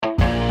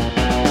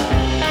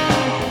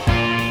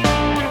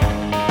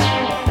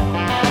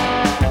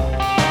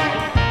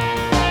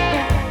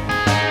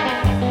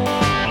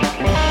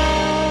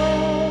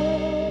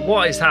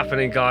What is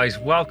happening, guys?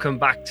 Welcome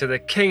back to the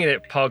King in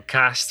It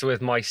podcast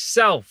with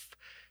myself,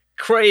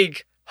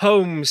 Craig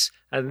Holmes,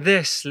 and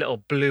this little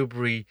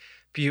blueberry,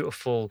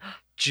 beautiful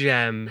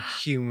gem,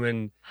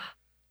 human,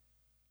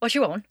 What you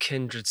want?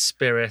 kindred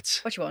spirit,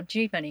 What you want? Do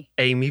you need money?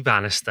 Amy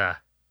Bannister.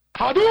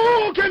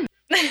 Hadouken!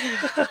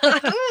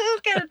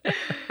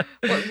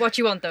 What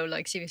you want though?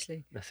 Like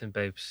seriously? Nothing,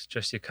 babes.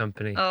 Just your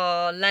company.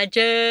 Oh,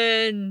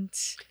 legend!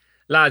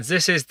 Lads,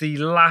 this is the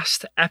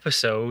last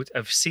episode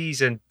of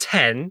season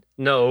 10.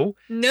 No.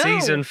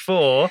 Season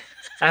 4,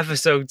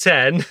 episode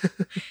 10.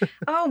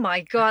 Oh my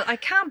god, I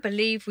can't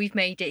believe we've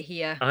made it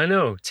here. I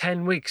know.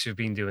 10 weeks we've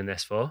been doing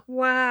this for.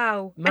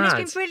 Wow. Mad.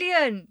 And it's been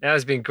brilliant. It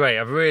has been great.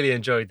 I've really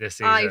enjoyed this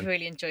season. I've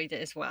really enjoyed it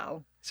as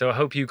well. So I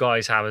hope you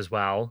guys have as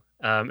well.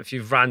 If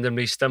you've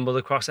randomly stumbled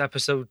across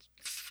episode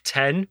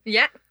 10,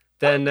 Yeah.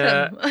 then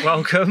welcome.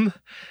 welcome.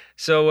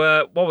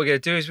 So what we're going to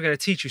do is we're going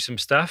to teach you some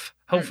stuff.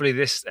 Hopefully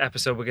this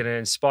episode we're going to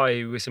inspire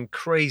you with some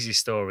crazy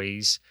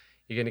stories.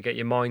 You're going to get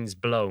your minds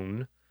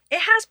blown. It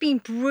has been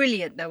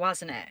brilliant though,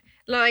 hasn't it?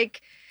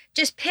 Like,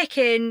 just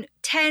picking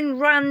 10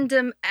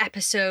 random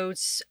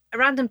episodes,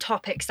 random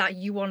topics that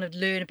you want to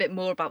learn a bit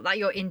more about, that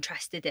you're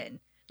interested in.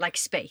 Like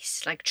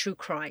space, like true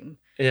crime,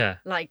 Yeah.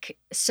 like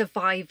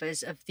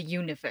survivors of the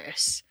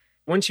universe.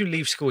 Once you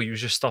leave school, you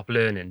just stop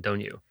learning,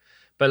 don't you?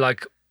 But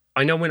like,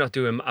 I know we're not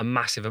doing a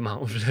massive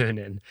amount of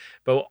learning,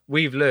 but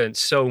we've learned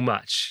so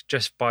much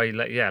just by,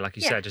 like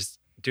you said, just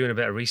doing a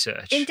bit of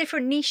research. In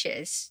different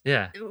niches.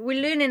 Yeah.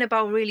 We're learning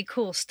about really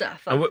cool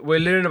stuff. And we're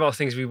learning about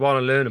things we want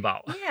to learn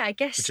about, Yeah, I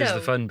guess which so. is the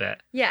fun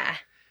bit. Yeah.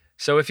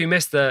 So if you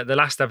missed the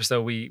last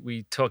episode,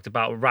 we talked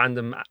about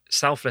random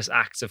selfless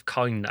acts of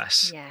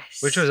kindness,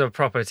 Yes. which was a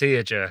proper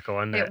tearjerker,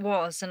 wasn't it? It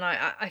was, and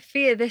I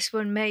fear this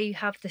one may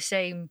have the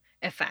same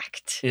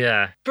effect.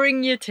 Yeah,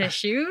 Bring your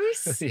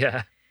tissues.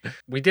 yeah.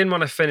 We didn't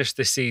want to finish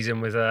this season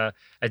with a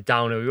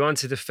downer. We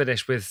wanted to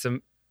finish with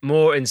some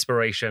more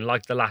inspiration,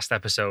 like the last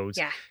episodes.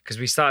 Yeah. Because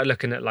we started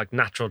looking at like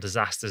natural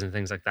disasters and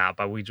things like that,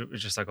 but we were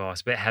just like, oh,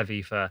 it's a bit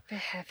heavy for Bit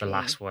heavy. the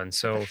last one. The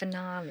So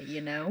finale, you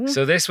know.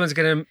 So this one's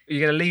you're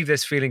gonna leave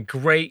this feeling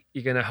great.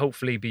 You're gonna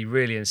hopefully be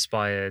really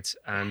inspired,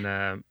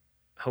 and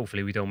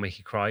hopefully we don't make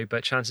you cry,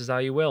 but chances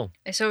are you will.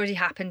 It's already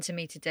happened to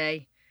me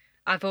today.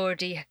 I've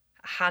already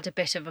had a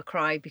bit of a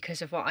cry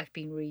because of what I've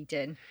been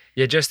reading.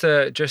 Yeah, just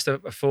a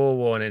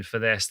forewarning for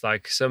this.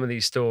 Like some of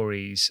these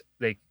stories,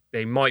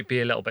 they might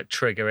be a little bit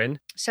triggering.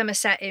 Some are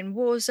set in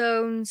war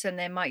zones, and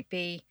they might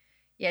be,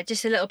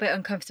 just a little bit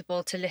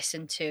uncomfortable to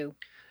listen to.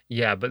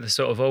 Yeah, but the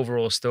sort of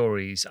overall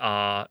stories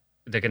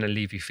they're gonna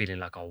leave you feeling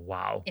like, oh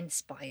wow,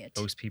 Inspired.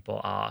 those people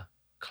are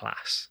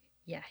class.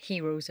 Yeah,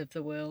 heroes of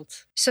the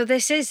world. So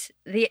this is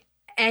the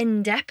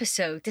end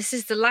episode. This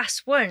is the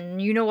last one.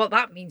 You know what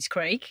that means,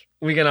 Craig?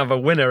 We're gonna have a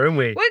winner, aren't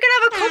we? We're going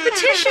to have a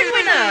competition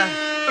winner.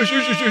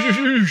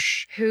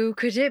 Who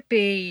could it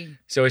be?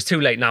 So it's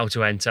too late now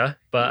to enter,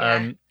 but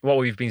Yeah. what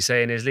we've been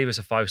saying is leave us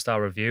a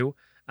 5-star review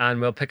and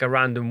we'll pick a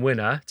random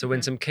winner to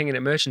win some King in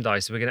It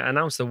merchandise. So we're going to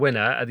announce the winner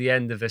at the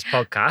end of this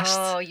podcast.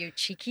 Oh, you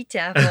cheeky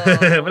devil.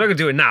 We're not going to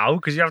do it now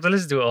because you have to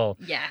listen to it all.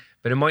 Yeah.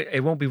 But it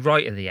won't be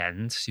right at the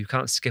end, so you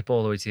can't skip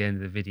all the way to the end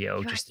of the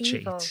video You're just to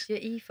evil. cheat. You're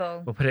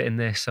evil. We'll put it in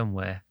there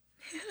somewhere.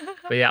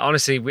 But yeah,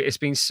 honestly, it's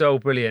been so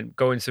brilliant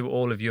going through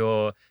all of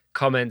your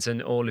comments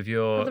and all of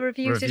your All the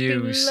reviews have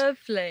been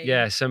lovely.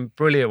 Yeah, some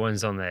brilliant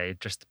ones on there.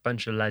 Just a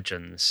bunch of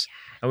legends.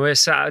 And we're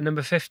sat at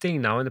number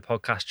 15 now in the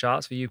podcast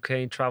charts for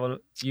UK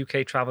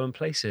travel and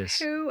places.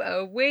 Who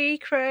are we,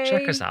 Craig?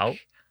 Check us out.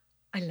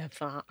 I love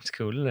that. It's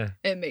cool, isn't it?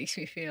 It makes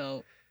me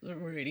feel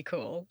really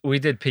cool. We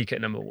did peak at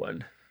number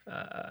 1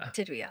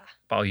 Did we?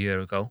 about a year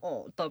ago.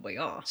 Oh, there we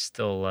are.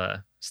 Still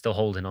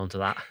holding on to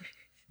that.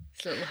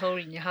 It's a little hole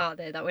in your heart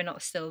there that we're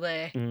not still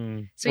there.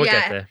 So We'll yeah,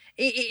 get there.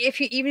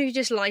 even if you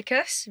just like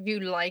us, if you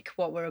like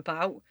what we're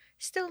about,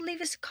 still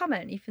leave us a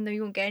comment, even though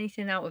you won't get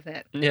anything out of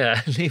it.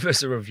 Yeah, leave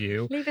us a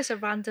review. Leave us a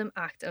random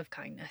act of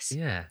kindness.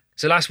 Yeah.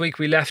 So last week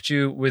we left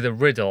you with a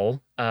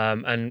riddle,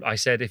 and I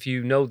said if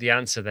you know the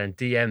answer, then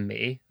DM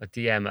me or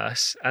DM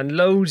us, and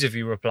loads of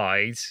you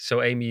replied.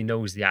 So Amy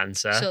knows the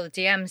answer. So the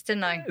DMs,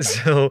 didn't I?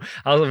 So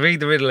I'll read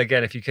the riddle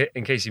again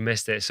in case you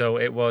missed it. So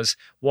it was,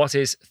 what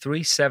is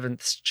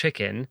 3/7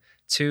 chicken,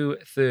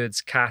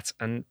 2/3 cat,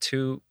 and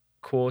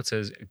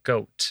 2/4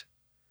 goat?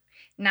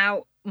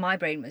 Now my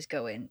brain was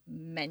going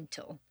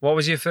mental. What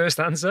was your first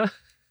answer?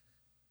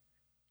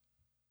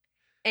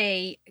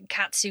 A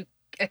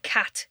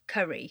cat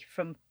curry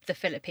from the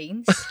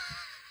Philippines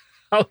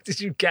How did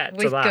you get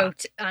to with that?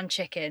 goat and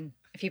chicken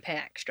if you pay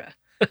extra.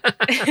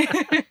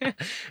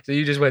 So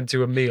you just went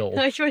to a meal.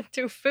 I went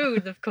to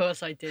food, of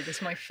course I did.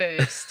 It's my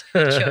first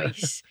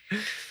choice.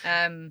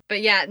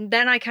 But yeah,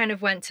 then I kind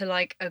of went to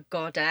like a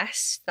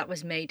goddess that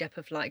was made up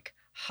of like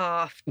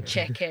half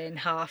chicken,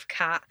 half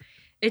cat.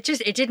 It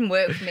didn't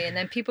work for me. And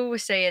then people were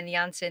saying the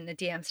answer in the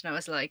DMs, and I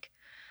was like,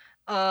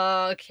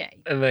 okay.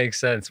 It makes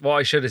sense. What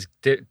I should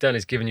have done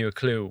is given you a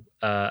clue.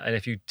 And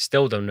if you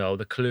still don't know,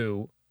 the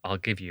clue I'll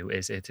give you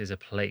is it is a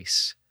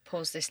place.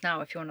 Pause this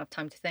now if you want to have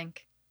time to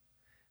think.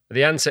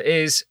 The answer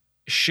is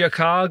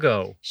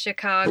Chicago.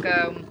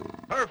 Chicago.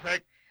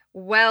 Perfect.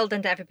 Well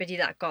done to everybody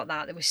that got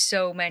that. There were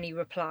so many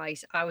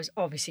replies. I was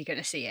obviously going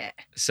to see it.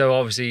 So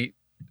obviously,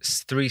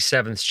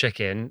 3/7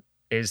 chicken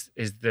is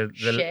the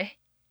Shit.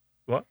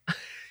 what?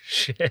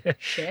 Shit.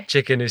 Shit.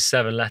 Chicken is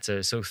 7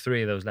 letters, so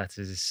 3 of those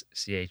letters is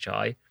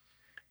CHI.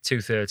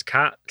 2/3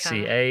 cat,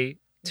 CA.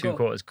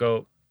 2/4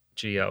 goat,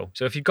 GO.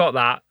 So if you got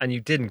that and you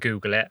didn't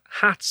Google it,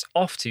 hats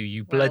off to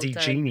you, bloody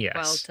done.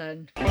 genius. Well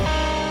done.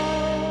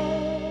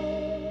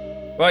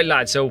 Right,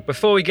 lads, so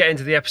before we get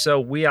into the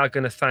episode, we are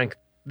going to thank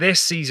this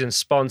season's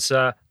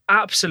sponsor,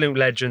 absolute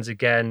legends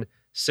again,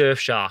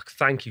 Surfshark.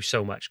 Thank you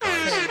so much,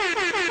 guys.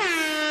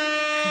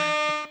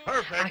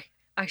 Perfect.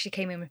 I actually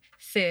came in with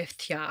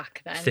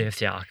Surfshark then.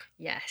 Surfshark.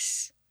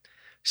 Yes.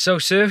 So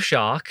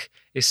Surfshark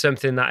is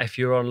something that if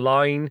you're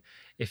online,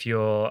 if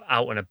you're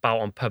out and about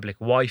on public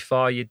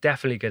Wi-Fi, you're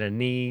definitely going to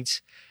need.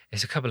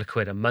 It's a couple of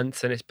quid a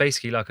month, and it's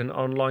basically like an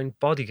online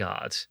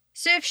bodyguard.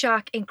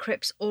 Surfshark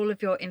encrypts all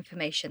of your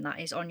information that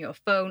is on your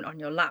phone, on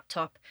your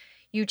laptop.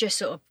 You just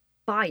sort of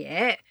buy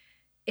it.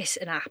 It's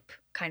an app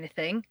kind of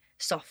thing,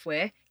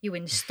 software. You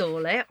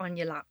install it on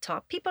your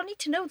laptop. People need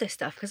to know this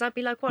stuff because I'd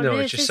be like, what on No,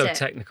 earth it's just is so it?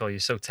 technical. You're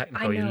so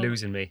technical. I You're know.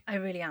 losing me. I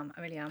really am.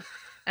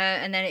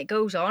 And then it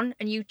goes on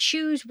and you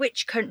choose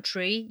which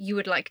country you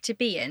would like to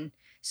be in.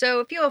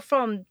 So if you're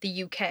from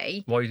the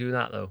UK Why are you doing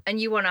that, though?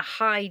 and you want to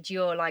hide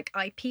your like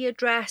IP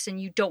address and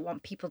you don't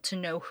want people to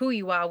know who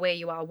you are, where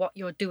you are, what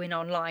you're doing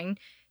online,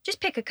 just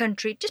pick a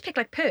country. Just pick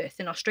like Perth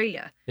in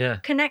Australia. Yeah,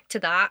 Connect to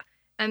that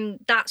and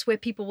that's where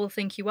people will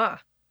think you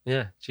are.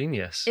 yeah,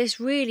 genius.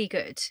 It's really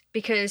good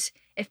because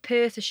if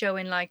Perth are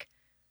showing like,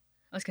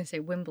 I was going to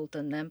say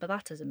Wimbledon then, but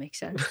that doesn't make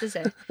sense, does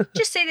it?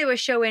 Just say they were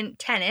showing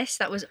tennis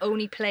that was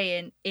only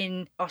playing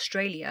in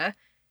Australia.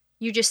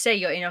 You just say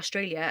you're in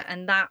Australia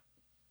and that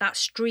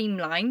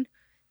streamline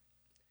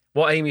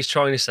What Amy's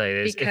trying to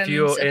say is, becomes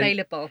if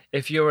available.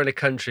 you're in a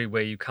country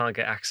where you can't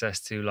get access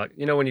to, like,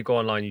 you know, when you go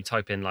online, you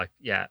type in like,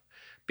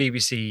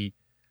 BBC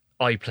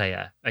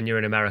iPlayer, and you're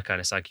in America,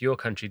 and it's like your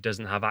country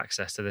doesn't have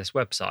access to this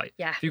website.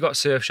 Yeah. If you've got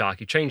Surfshark,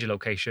 you change your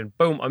location,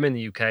 boom, I'm in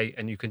the UK,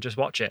 and you can just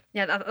watch it.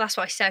 Yeah, that's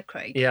what I said,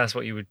 Craig. Yeah, that's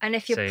what you would. And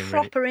if you're say, really.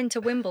 proper into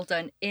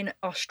Wimbledon in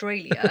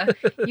Australia,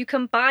 you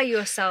can buy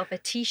yourself a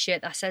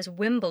t-shirt that says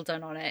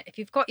Wimbledon on it. If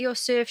you've got your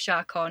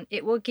Surfshark on,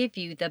 it will give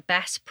you the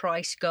best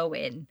price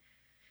going.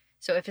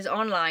 So if it's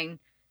online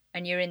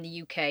and you're in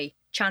the UK,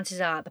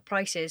 chances are the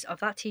prices of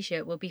that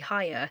t-shirt will be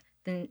higher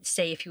than,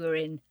 say, if you were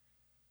in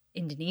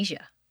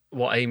Indonesia.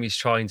 What Amy's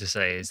trying to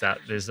say is that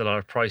there's a lot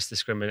of price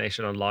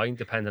discrimination online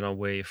depending on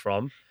where you're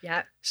from.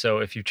 Yeah, So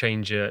if you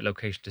change your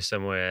location to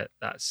somewhere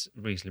that's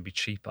reasonably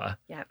cheaper,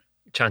 yeah,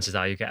 chances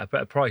are you get a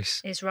better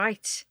price. it's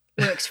right.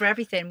 Works for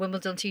everything.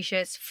 Wimbledon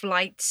t-shirts,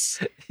 flights.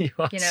 You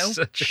are You know,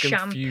 such a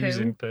shampoo.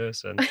 confusing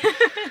person.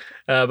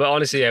 But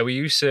honestly, yeah, we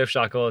use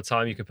Surfshark all the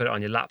time. You can put it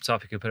on your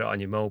laptop, you can put it on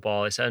your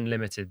mobile. It's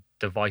unlimited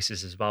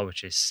devices as well,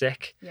 which is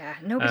sick. Yeah,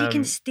 nobody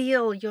can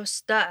steal your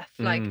stuff.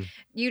 Like, Mm.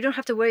 you don't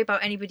have to worry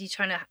about anybody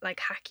trying to like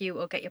hack you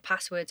or get your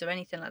passwords or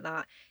anything like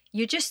that.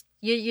 You're just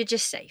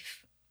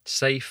safe.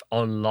 Safe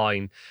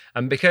online.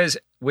 And because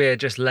we're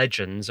just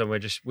legends and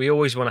we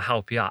always want to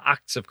help you out,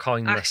 acts of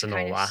kindness and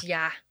all that,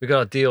 Yeah, we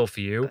got a deal for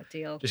you. got a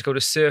deal. Just go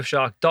to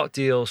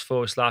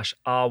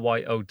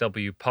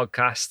surfshark.deals/RYOW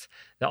podcast.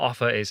 The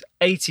offer is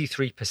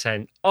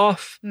 83%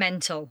 off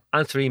Mental.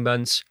 and 3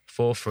 months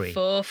for free.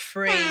 For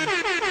free.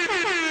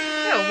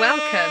 You're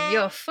welcome.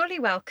 You're fully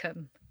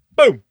welcome.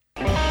 Boom!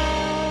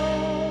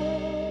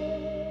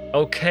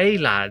 Okay,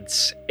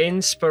 lads.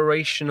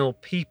 Inspirational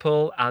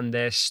people and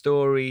their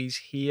stories.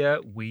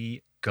 Here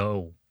we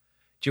go.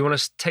 Do you want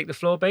to take the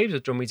floor, babes, or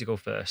do you want me to go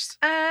first?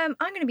 I'm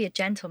going to be a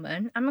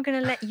gentleman. I'm going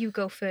to let you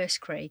go first,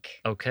 Craig.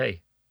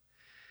 Okay.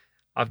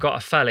 I've got a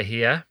fella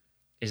here.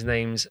 His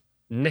name's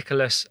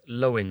Nicholas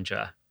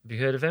Lowinger. Have you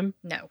heard of him?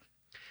 No.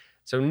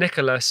 So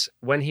Nicholas,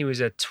 when he was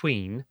a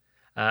tween,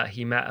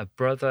 he met a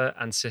brother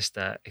and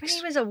sister. When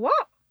he was a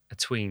what? A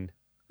tween.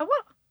 A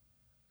what?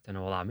 Don't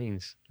know what that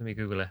means. Let me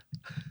Google it.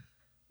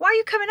 Why are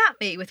you coming at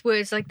me with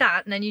words like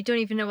that and then you don't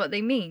even know what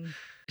they mean?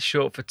 It's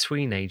short for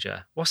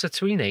tweenager. What's a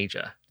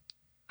tweenager?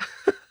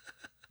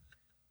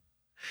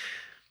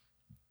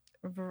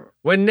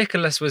 When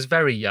Nicholas was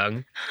very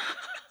young,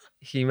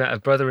 he met a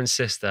brother and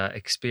sister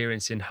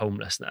experiencing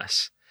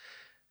homelessness.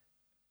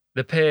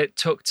 The pair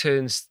took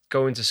turns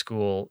going to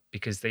school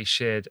because they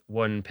shared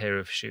one pair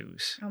of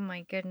shoes. Oh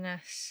my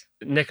goodness.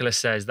 Nicholas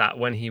says that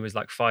when he was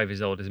like 5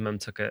 years old, his mum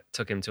took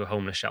him to a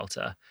homeless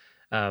shelter.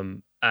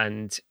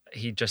 And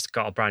he just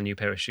got a brand new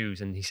pair of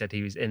shoes, and he said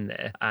he was in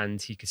there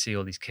and he could see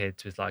all these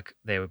kids with like,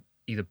 they were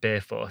either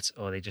barefoot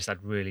or they just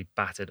had really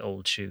battered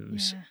old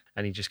shoes. Yeah.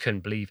 And he just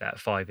couldn't believe it at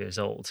 5 years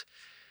old.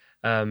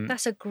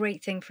 That's a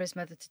great thing for his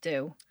mother to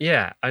do.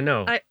 Yeah, I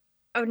know. I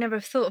would never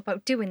have thought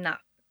about doing that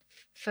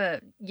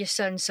for your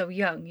son so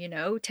young, you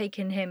know,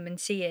 taking him and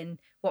seeing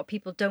what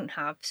people don't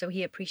have so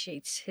he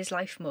appreciates his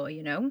life more,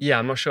 you know? Yeah,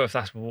 I'm not sure if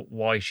that's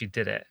why she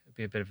did it. It'd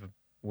be a bit of a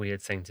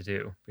weird thing to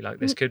do. Be like,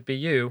 this could be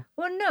you.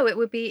 Well, no, it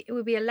would be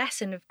a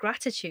lesson of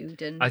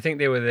gratitude and I think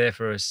they were there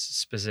for a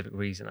specific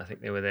reason. I think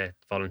they were there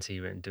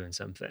volunteering, doing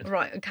something.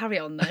 right, carry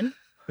on then.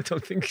 I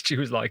don't think she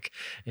was like,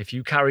 if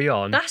you carry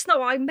on. That's not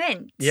what I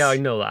meant. Yeah, I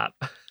know that.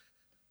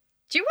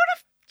 Do you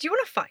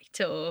want to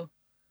fight or?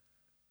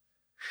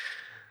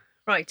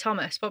 Right,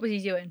 Thomas, what was he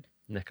doing?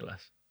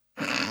 Nicholas.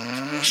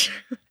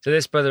 So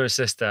this brother and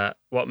sister,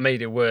 what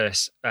made it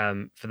worse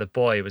for the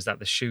boy was that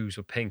the shoes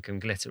were pink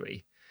and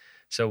glittery.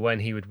 So when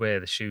he would wear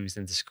the shoes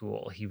into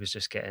school, he was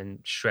just getting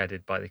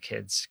shredded by the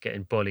kids,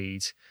 getting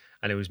bullied,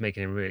 and it was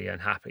making him really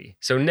unhappy.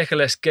 So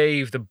Nicholas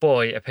gave the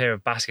boy a pair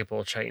of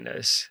basketball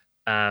trainers.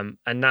 And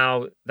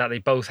now that they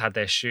both had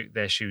their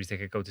shoes, they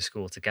could go to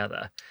school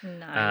together.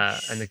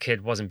 Nice. And the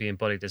kid wasn't being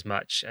bullied as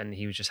much, and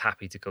he was just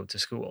happy to go to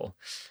school.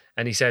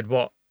 And he said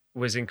what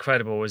was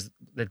incredible was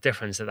the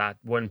difference that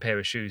one pair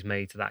of shoes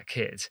made to that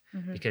kid,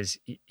 because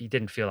he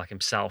didn't feel like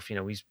himself. You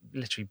know, he's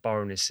literally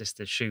borrowing his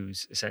sister's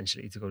shoes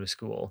essentially to go to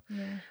school.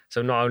 Yeah.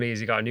 So not only has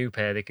he got a new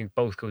pair, they can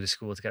both go to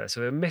school together.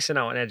 So they're missing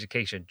out on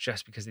education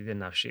just because they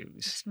didn't have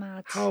shoes. That's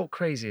mad. How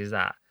crazy is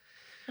that?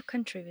 What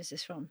country was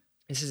this from?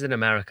 This is in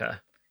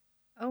America.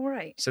 Oh,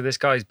 right. So this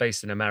guy's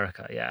based in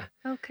America, yeah.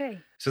 Okay.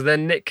 So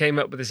then Nick came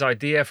up with this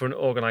idea for an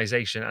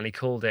organization, and he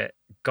called it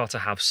Gotta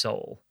Have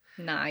Soul.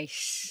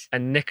 Nice.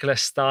 And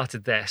Nicholas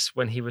started this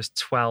when he was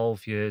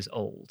 12 years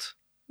old.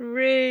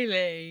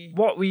 Really?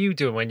 What were you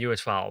doing when you were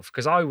 12?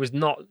 Because I was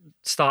not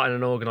starting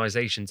an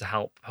organization to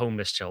help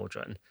homeless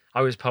children.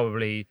 I was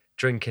probably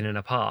drinking in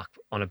a park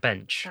on a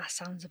bench. That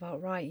sounds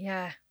about right,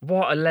 yeah.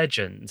 What a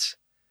legend.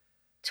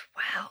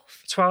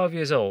 12. 12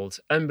 years old.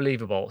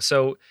 Unbelievable.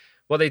 So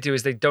what they do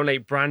is they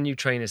donate brand new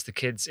trainers to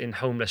kids in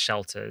homeless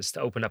shelters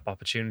to open up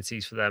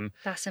opportunities for them.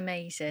 That's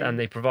amazing. And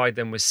they provide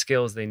them with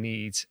skills they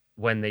need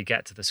when they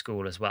get to the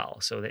school as well.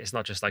 So that it's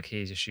not just like,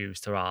 here's your shoes,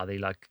 ta-ra. They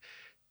like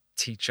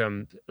teach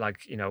them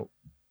like, you know,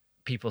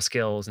 people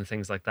skills and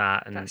things like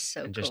that. And, That's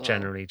so and just cool.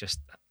 Generally just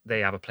they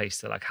have a place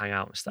to like hang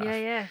out and stuff. Yeah,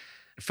 yeah.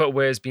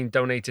 Footwear has been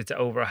donated to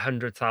over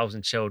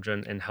 100,000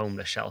 children in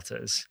homeless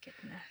shelters.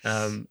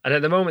 Goodness. And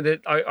at the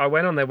moment, I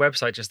went on their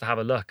website just to have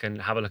a look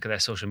at their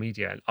social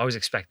media. And I was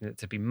expecting it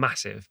to be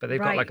massive, but they've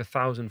got like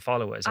 1,000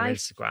 followers on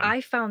Instagram.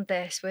 I found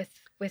this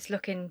with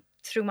looking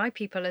through my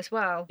people as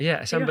well.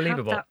 Yeah, it's they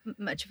unbelievable. Don't have that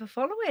much of a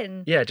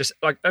following. Yeah, just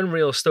like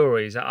unreal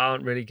stories that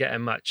aren't really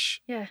getting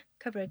much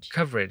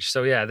coverage.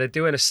 So yeah, they're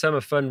doing a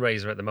summer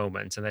fundraiser at the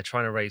moment, and they're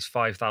trying to raise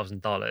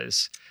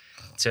 $5,000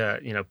 to,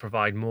 you know,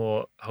 provide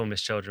more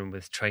homeless children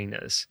with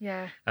trainers.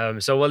 Yeah.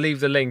 So we'll leave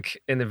the link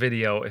in the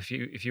video if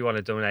you want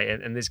to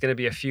donate, and there's going to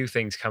be a few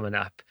things coming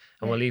up,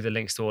 and we'll leave the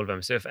links to all of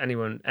them. So if any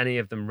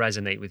of them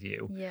resonate with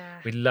you,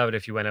 we'd love it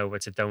if you went over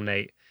to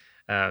donate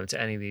to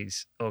any of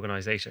these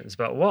organizations.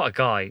 But what a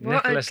guy,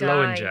 Nicholas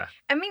Lowinger.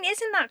 I mean,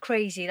 isn't that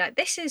crazy? Like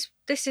this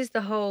is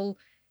the whole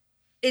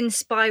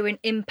inspiring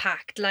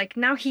impact. Like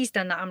now he's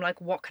done that, I'm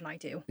like, what can I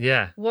do?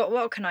 Yeah.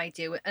 What can I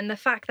do? And the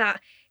fact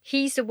that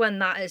he's the one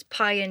that has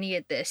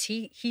pioneered this,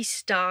 he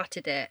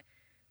started it,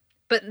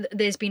 but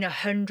there's been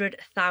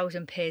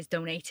 100,000 pairs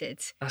donated.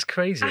 That's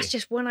crazy. That's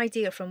just one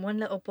idea from one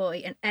little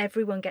boy, and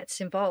everyone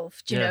gets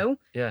involved. You know?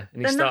 Yeah,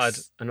 and he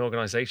started an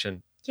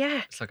organization.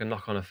 Yeah. It's like a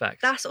knock-on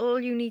effect. That's all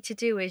you need to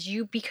do is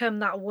you become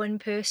that one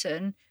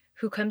person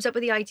who comes up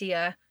with the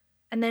idea,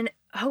 and then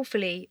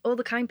hopefully all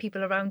the kind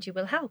people around you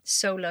will help.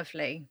 So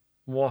lovely.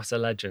 What a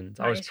legend.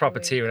 I was proper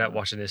tearing up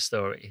watching his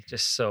story.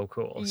 Just so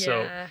cool.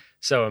 Yeah.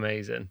 So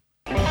amazing.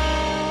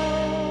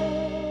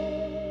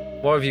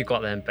 What have you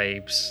got then,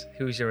 babes?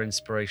 Who's your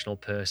inspirational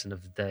person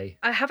of the day?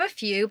 I have a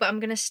few, but I'm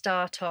going to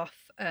start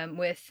off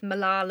with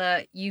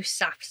Malala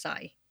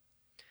Yousafzai.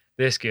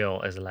 This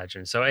girl is a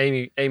legend. So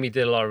Amy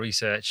did a lot of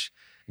research,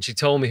 and she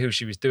told me who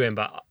she was doing,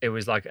 but it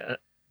was like a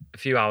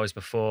few hours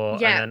before,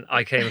 and then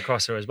I came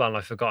across her as well, and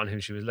I've forgotten who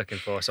she was looking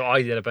for. So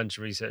I did a bunch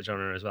of research on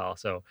her as well.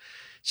 So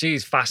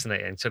she's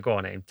fascinating. So go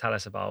on, Amy, tell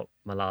us about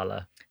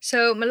Malala.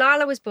 So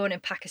Malala was born in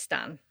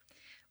Pakistan.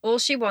 All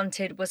she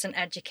wanted was an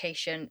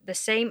education, the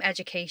same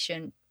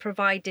education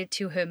provided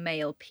to her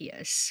male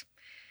peers.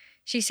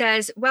 She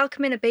says,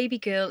 welcoming a baby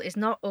girl is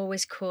not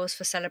always cause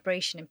for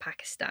celebration in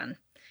Pakistan.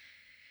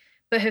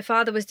 But her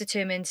father was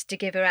determined to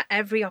give her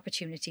every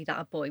opportunity that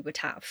a boy would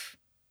have,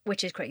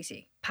 which is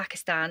crazy.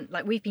 Pakistan,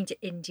 like we've been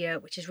to India,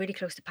 which is really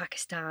close to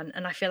Pakistan,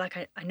 and I feel like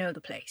I know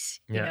the place,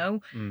 you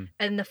know?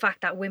 And the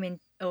fact that women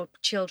or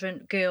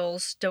children,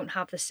 girls, don't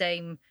have the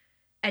same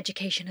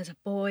education as a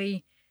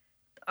boy,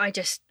 I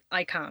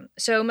can't.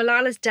 So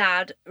Malala's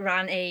dad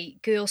ran a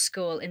girls'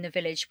 school in the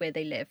village where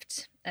they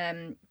lived.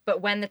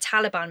 But when the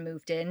Taliban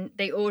moved in,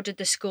 they ordered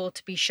the school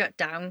to be shut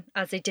down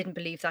as they didn't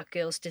believe that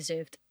girls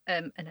deserved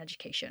an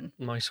education.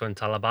 Nice one,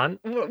 Taliban.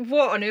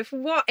 What on earth?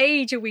 What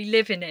age are we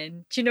living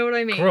in? Do you know what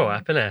I mean? Grow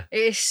up, innit? It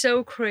is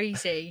so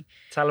crazy.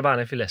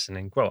 Taliban, if you're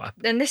listening, grow up.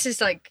 And this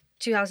is like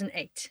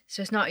 2008.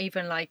 So it's not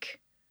even like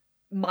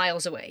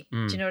miles away.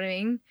 Do you know what I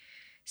mean?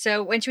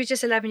 So when she was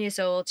just 11 years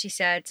old, she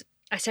said,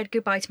 I said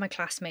goodbye to my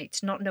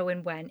classmates, not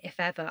knowing when, if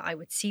ever, I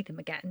would see them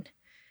again.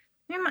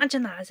 Can you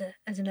imagine that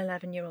as an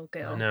 11-year-old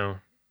girl? I know.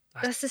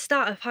 That's the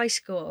start of high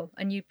school,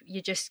 and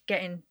you're just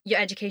getting your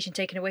education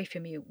taken away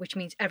from you, which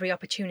means every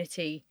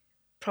opportunity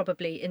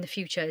probably in the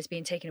future is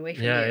being taken away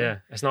from Yeah, you. yeah.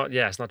 It's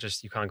not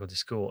just you can't go to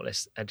school.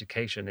 It's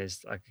education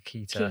is like a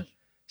key to Key.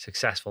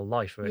 successful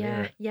life, really, isn't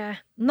Yeah, it? yeah.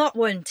 Not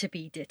one to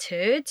be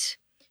deterred.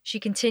 She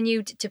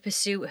continued to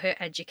pursue her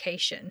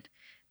education.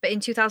 But in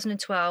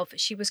 2012,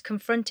 she was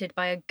confronted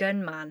by a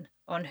gunman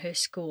on her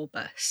school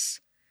bus.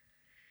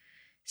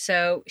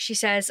 So she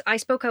says, I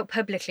spoke out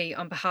publicly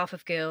on behalf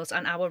of girls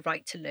and our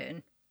right to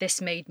learn.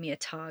 This made me a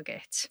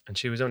target. And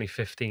she was only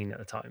 15 at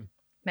the time.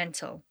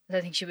 Mental.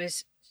 I think she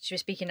was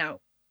speaking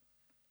out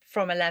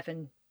from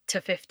 11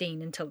 to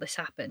 15 until this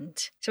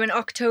happened. So in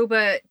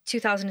October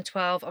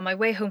 2012, on my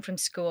way home from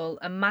school,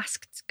 a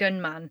masked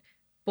gunman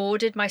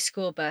boarded my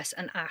school bus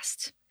and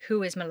asked,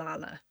 "Who is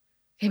Malala?"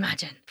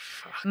 Imagine.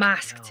 Fucking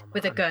Masked hell,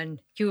 with a man. gun.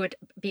 You would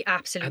be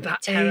absolutely At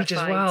that terrified. age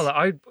as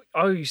well.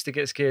 I used to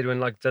get scared when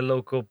like the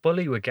local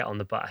bully would get on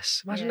the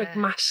bus. Imagine like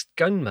Yeah. masked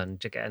gunmen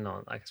just getting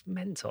on. Like it's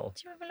mental.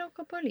 Do you have a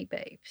local bully,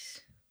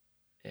 babes?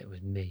 It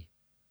was me.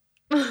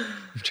 That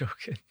I'm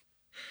joking.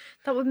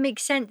 would make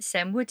sense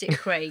then, would it,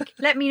 Craig?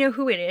 Let me know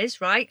who it is,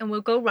 right? And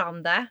we'll go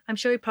round there. I'm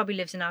sure he probably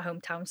lives in our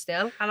hometown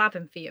still. I'll have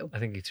him for you. I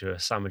think he threw a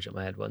sandwich at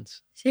my head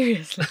once.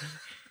 Seriously.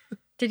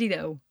 Did he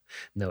though?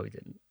 No, he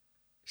didn't.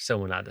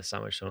 Someone had a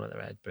sandwich thrown at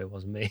their head, but it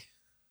wasn't me.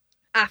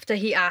 After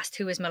he asked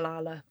who was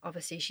Malala,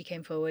 obviously she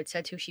came forward,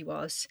 said who she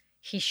was.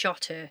 He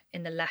shot her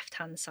in the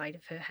left-hand side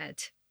of her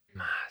head.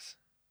 Mad.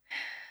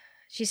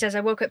 She says, I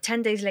woke up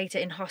 10 days later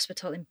in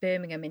hospital in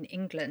Birmingham in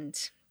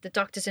England. The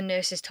doctors and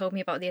nurses told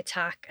me about the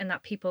attack and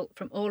that people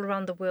from all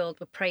around the world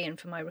were praying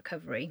for my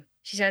recovery.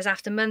 She says,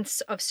 after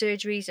months of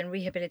surgeries and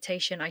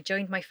rehabilitation, I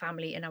joined my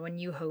family in our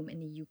new home in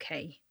the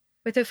UK.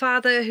 With her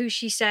father, who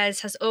she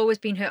says has always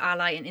been her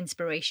ally and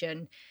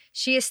inspiration,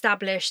 she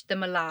established the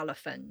Malala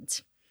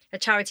Fund, a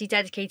charity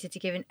dedicated to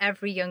giving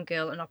every young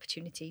girl an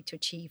opportunity to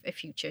achieve a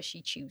future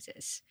she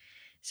chooses.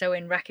 So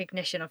in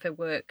recognition of her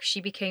work, she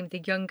became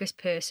the youngest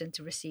person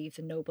to receive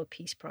the Nobel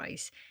Peace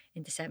Prize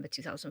in December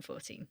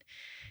 2014.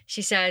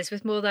 She says,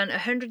 with more than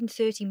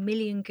 130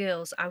 million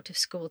girls out of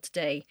school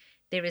today,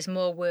 there is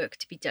more work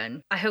to be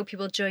done. I hope you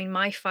will join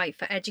my fight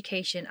for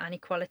education and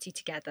equality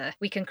together.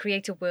 We can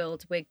create a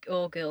world where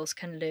all girls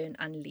can learn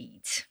and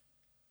lead.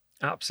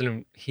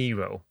 Absolute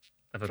hero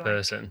of a Like,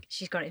 person.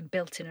 She's got it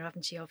built in her,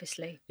 haven't she,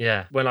 obviously?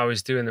 Yeah. When I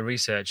was doing the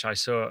research, I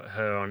saw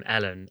her on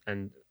Ellen,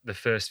 and the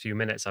first few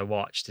minutes I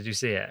watched, did you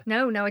see it?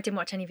 No, I didn't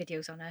watch any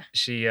videos on her.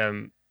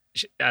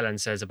 Ellen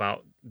says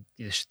about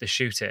the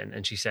shooting,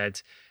 and she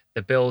said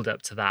the build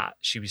up to that,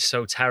 she was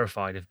so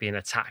terrified of being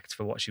attacked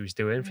for what she was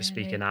doing, for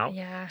speaking out.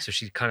 Yeah. So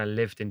she kind of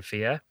lived in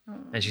fear. Oh.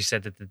 And she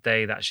said that the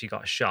day that she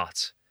got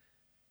shot,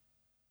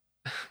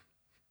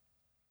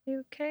 You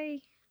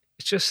okay?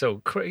 it's just so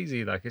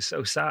crazy. Like, it's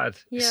so sad.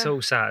 It's Yeah. so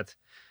sad.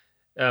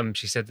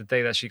 She said the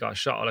day that she got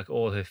shot, like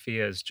all her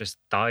fears just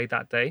died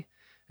that day.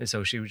 And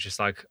so she was just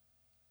like,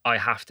 I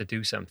have to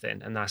do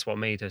something. And that's what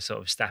made her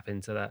sort of step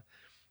into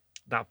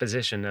that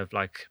position of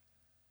like,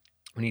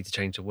 we need to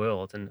change the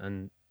world.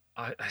 And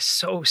it's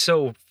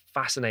so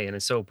fascinating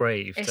and so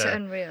brave It's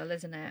unreal,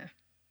 isn't it?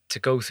 to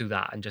go through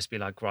that and just be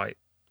like, right,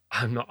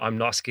 I'm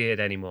not scared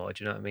anymore.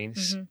 Do you know what I mean?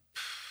 It's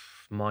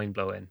mind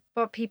blowing.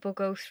 What people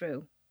go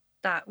through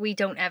that we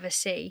don't ever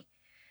see.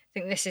 I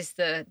think this is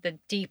the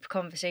deep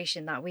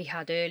conversation that we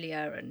had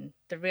earlier and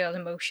the real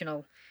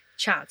emotional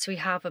chats we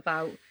have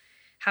about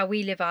how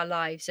we live our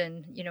lives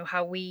and, you know,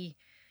 how we're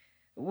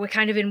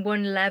kind of in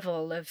one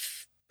level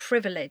of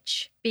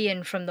privilege,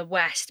 being from the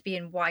West,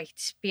 being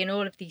white, being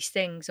all of these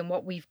things and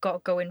what we've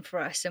got going for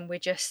us. And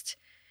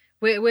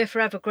we're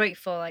forever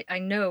grateful. I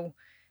know,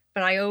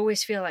 but I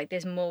always feel like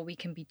there's more we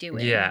can be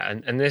doing. Yeah,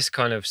 and this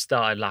kind of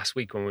started last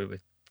week when we were,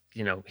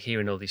 you know,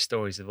 hearing all these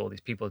stories of all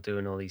these people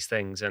doing all these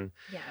things. And,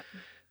 Yeah.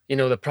 you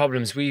know, the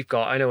problems we've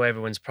got, I know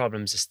everyone's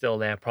problems are still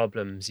their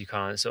problems. You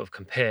can't sort of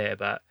compare,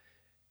 but,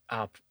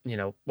 you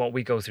know, what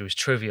we go through is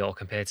trivial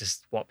compared to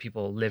what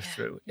people live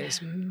through. yeah.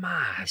 It's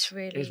mad.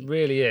 It It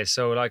really is.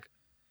 So, like,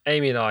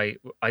 Amy and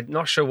I'm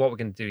not sure what we're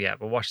going to do yet,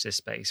 but watch this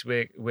space.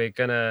 We're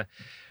going to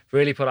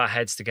really put our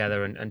heads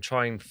together and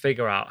try and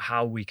figure out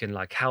how we can,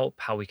 like, help,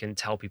 how we can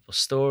tell people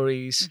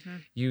stories,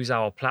 use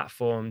our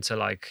platform to,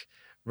 like,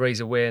 raise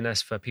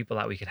awareness for people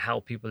that we can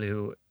help, people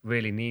who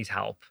really need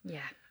help.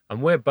 Yeah.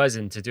 And we're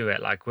buzzing to do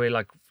it. Like, we're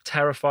like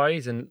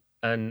terrified and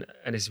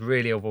it's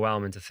really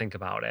overwhelming to think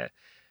about it.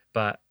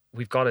 But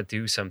we've got to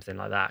do something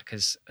like that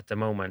because at the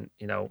moment,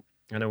 you know,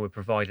 I know we're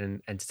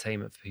providing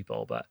entertainment for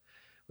people, but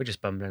we're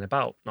just bumbling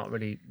about, not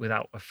really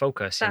without a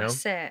focus,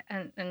 That's it.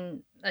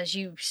 And as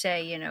you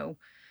say, you know,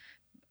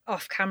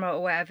 off camera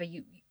or whatever,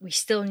 we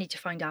still need to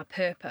find our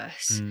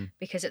purpose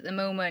because at the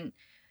moment,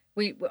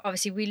 we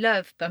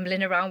love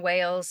bumbling around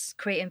Wales,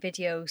 creating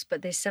videos,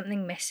 but there's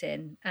something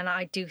missing. And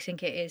I do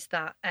think it is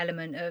that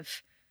element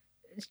of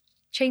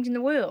changing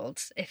the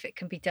world if it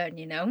can be done,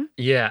 you know?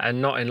 Yeah,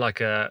 and not in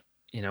like a,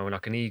 you know,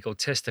 like an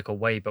egotistical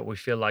way, but we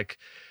feel like,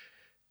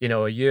 you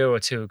know, a year or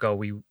two ago,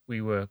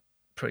 we were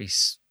pretty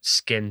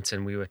skint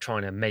and we were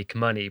trying to make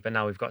money, but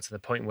now we've got to the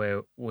point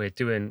where we're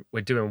doing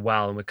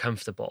well and we're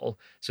comfortable.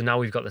 So now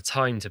we've got the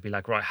time to be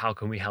like, right, how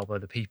can we help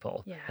other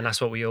people? Yeah. And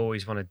that's what we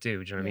always want to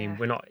do. Do you know what I Yeah. mean?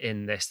 We're not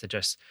in this to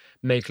just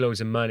make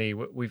loads of money.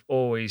 We've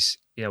always,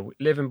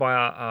 living by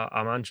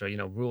our mantra,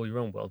 rule your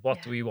own world. What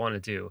Yeah. do we want to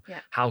do?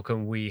 Yeah. How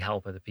can we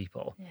help other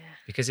people? Yeah.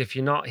 Because if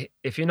you're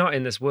not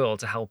in this world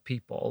to help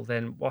people,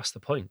 then what's the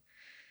point?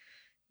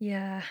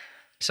 Yeah.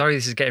 Sorry,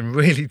 this is getting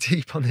really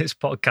deep on this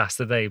podcast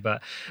today,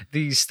 but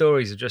these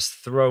stories have just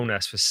thrown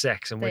us for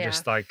six, and we're They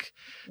just have. like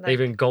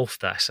they've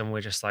engulfed us, and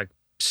we're just like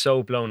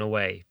so blown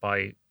away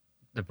by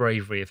the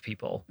bravery of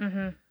people.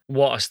 Mm-hmm.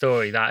 What a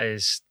story that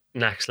is,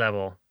 next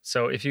level.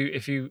 So if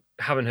you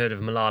haven't heard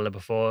of Malala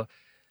before,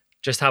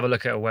 just have a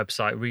look at her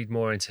website, read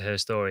more into her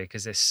story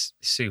because it's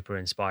super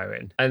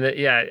inspiring. And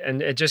and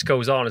it just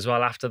goes on as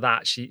well. After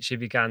that, she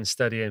began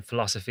studying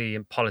philosophy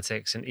and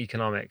politics and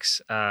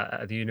economics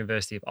at the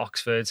University of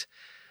Oxford.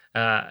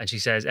 And she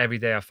says, every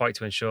day I fight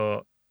to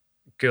ensure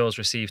girls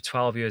receive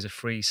 12 years of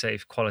free,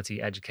 safe,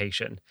 quality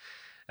education.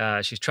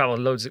 She's traveled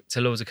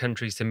to loads of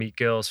countries to meet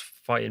girls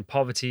fighting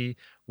poverty,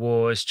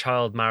 wars,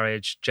 child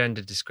marriage,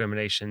 gender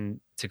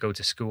discrimination to go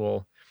to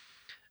school.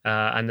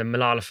 And the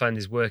Malala Fund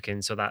is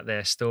working so that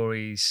their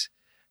stories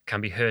can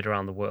be heard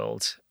around the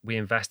world. We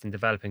invest in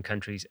developing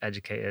countries,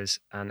 educators,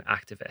 and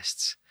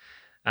activists.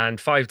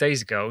 And 5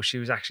 days ago, she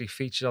was actually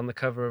featured on the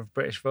cover of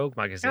British Vogue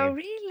magazine. Oh,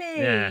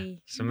 really? Yeah,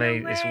 it's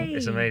amazing. No It's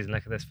way. amazing.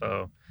 Look at this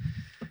photo.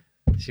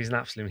 She's an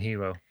absolute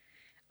hero.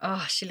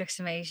 Oh, she looks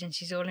amazing.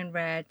 She's all in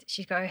red.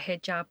 She's got her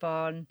hijab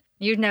on.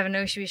 You'd never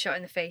know she was shot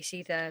in the face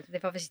either.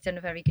 They've obviously done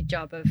a very good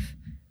job of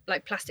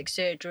like plastic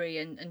surgery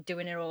and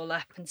doing it all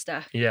up and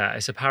stuff. Yeah,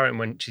 it's apparent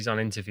when she's on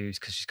interviews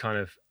because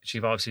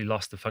she's obviously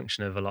lost the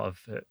function of a lot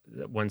of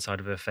one side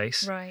of her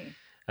face. Right.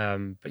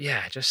 But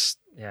yeah,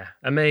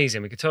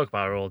 amazing. We could talk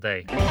about her all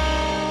day.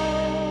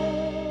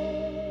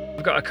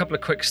 We've got a couple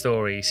of quick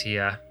stories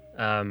here.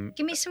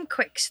 Give me some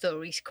quick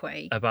stories,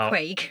 Quaig. About-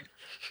 Quaig.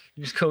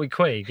 You just call me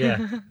Quaig, yeah.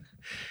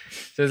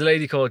 So there's a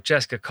lady called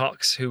Jessica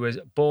Cox who was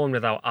born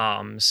without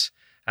arms,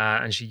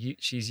 and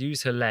she's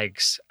used her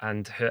legs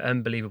and her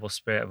unbelievable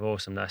spirit of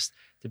awesomeness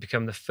to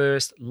become the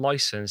first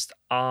licensed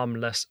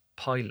armless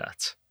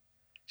pilot.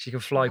 She can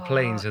fly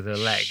planes with her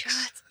legs.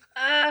 Shut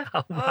up.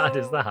 How mad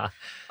is that?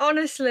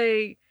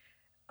 Honestly,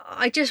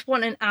 I just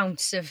want an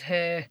ounce of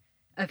her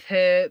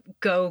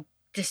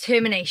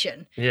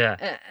determination.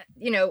 Yeah.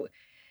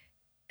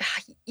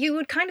 You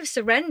would kind of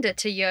surrender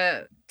to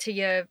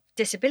your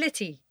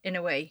disability in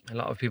a way. A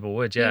lot of people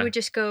would, yeah. You would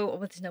just go, oh, well,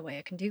 there's no way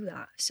I can do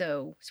that,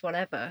 so it's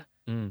whatever.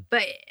 Mm.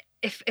 But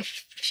if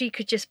she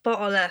could just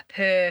bottle up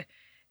her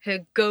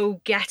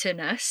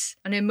go-getterness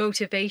and her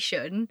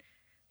motivation,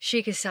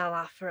 she could sell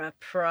that for a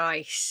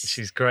price.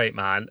 She's great,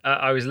 man.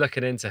 I was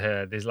looking into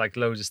her. There's like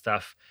loads of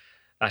stuff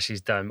that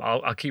she's done.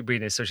 I'll keep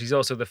reading it. So she's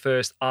also the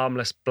first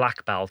armless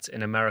black belt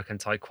in American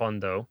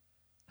Taekwondo.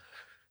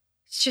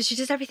 So she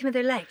does everything with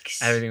her legs.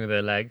 Everything with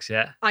her legs,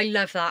 yeah. I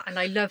love that, and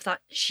I love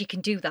that she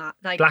can do that.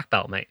 Like Black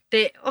belt, mate.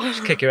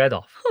 Just kick your head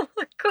off. Oh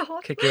my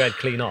god! Kick your head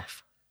clean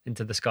off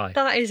into the sky.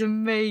 That is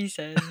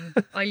amazing.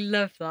 I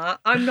love that.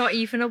 I'm not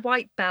even a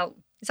white belt.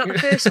 Is that the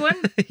first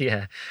one?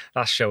 Yeah,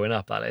 that's showing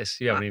up, that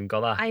is. You haven't even got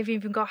that. I haven't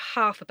even got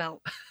half a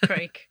belt,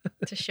 Craig,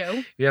 to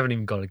show. You haven't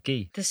even got a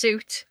gi. The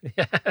suit.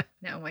 Yeah.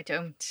 No, I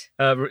don't.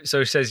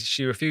 So it says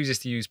she refuses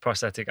to use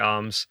prosthetic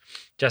arms.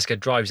 Jessica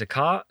drives a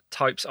car,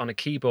 types on a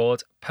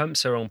keyboard,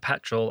 pumps her own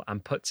petrol,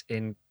 and puts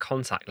in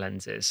contact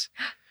lenses.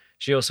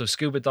 She also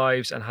scuba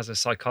dives and has a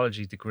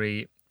psychology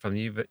degree from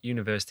the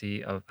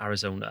University of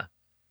Arizona.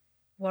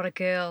 What a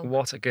girl.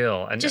 What a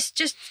girl. And Just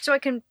so I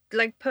can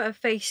like put a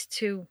face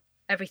to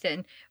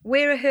everything.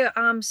 Where are her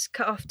arms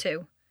cut off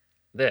to?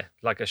 there,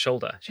 like a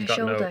shoulder. She's Her got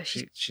shoulder. no.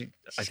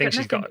 I think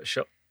she's got.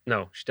 nothing.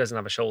 No, she doesn't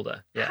have a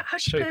shoulder. Yeah.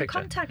 How's she Show you put a her picture.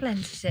 contact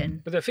lenses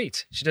in? With her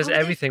feet. She does Oh, with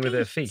her everything with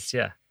her feet. feet.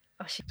 Yeah.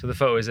 Oh, she... So the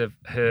photo is of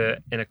her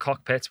in a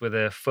cockpit with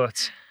her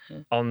foot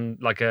on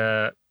like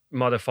a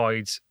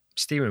modified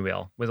steering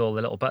wheel with all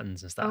the little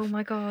buttons and stuff. oh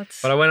my god.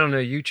 But I went on her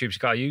YouTube. She's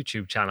got a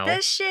YouTube channel.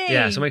 Does she?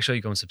 Yeah, so make sure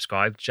you go and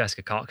subscribe.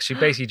 Jessica Cox. She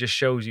basically just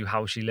shows you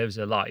how she lives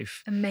her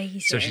life. Amazing.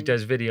 So she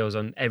does videos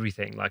on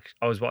everything. Like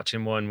I was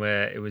watching one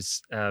where it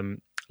was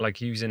like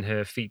using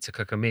her feet to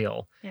cook a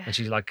meal, Yeah. and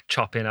she's like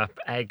chopping up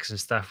eggs and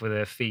stuff with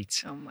her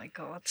feet. Oh my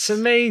god. It's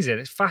amazing.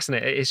 It's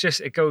fascinating.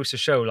 It goes to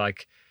show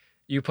like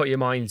you put your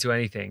mind to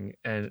anything,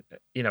 and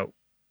you know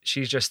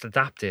she's just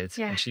adapted,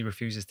 Yeah. and she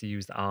refuses to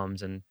use the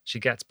arms, and she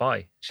gets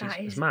by. That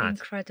She's is mad.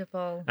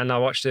 incredible. And I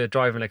watched her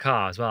driving a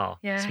car as well.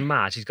 It's Yeah.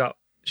 mad. She's got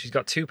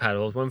two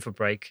pedals, one for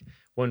brake,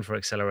 one for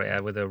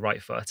accelerator with her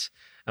right foot,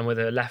 and with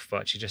her left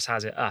foot she just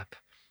has it up,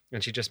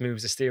 and she just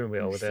moves the steering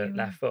wheel with her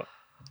left foot.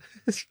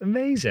 It's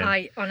amazing.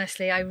 I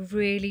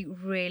really,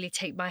 really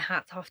take my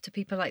hat off to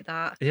people like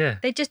that. Yeah.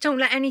 They just don't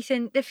let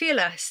anything, they're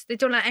fearless. They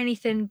don't let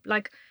anything,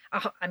 like,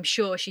 I'm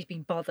sure she's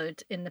been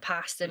bothered in the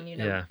past, and, you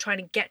know, Yeah. trying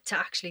to get to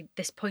actually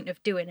this point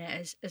of doing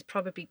it has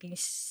probably been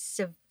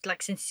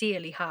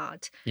sincerely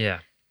hard. Yeah.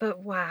 But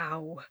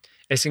wow.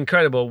 It's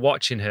incredible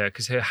watching her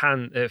because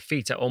her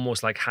feet are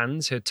almost like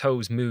hands. Her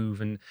toes move,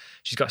 and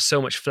she's got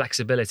so much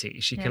flexibility.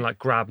 She can Yeah. like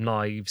grab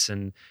knives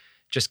and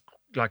just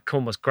like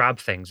almost grab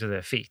things with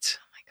her feet.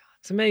 Oh my God.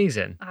 It's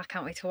amazing. I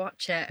can't wait to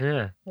watch it.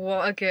 Yeah.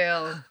 What a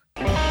girl.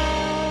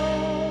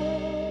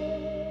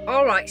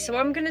 All right, so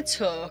I'm going to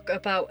talk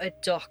about a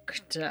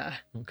doctor.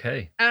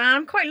 Okay. And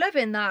I'm quite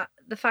loving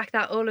the fact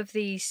that all of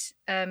these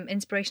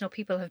inspirational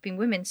people have been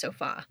women so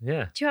far.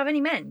 Yeah. Do you have any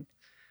men?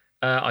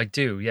 I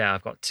do. Yeah,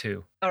 I've got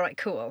 2. All right,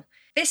 cool.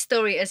 This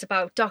story is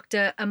about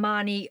Dr.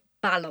 Amani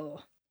Balor.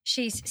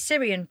 She's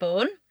Syrian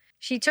born.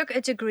 She took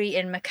a degree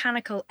in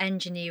mechanical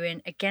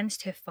engineering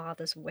against her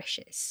father's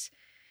wishes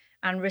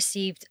and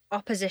received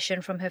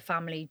opposition from her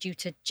family due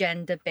to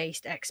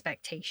gender-based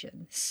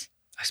expectations.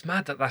 It's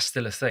mad that that's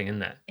still a thing,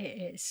 isn't it?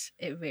 It is.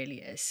 It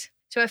really is.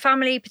 So her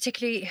family,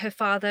 particularly her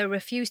father,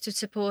 refused to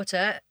support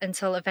her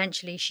until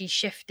eventually she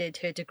shifted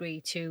her degree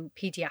to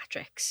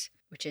pediatrics,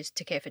 which is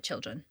to care for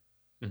children.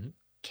 Mhm.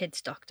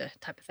 Kids doctor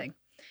type of thing.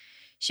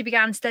 She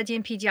began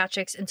studying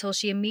pediatrics until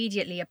she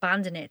immediately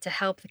abandoned it to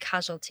help the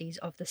casualties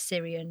of the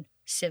Syrian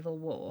civil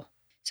war.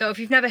 So if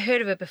you've never heard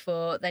of her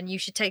before, then you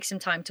should take some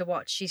time to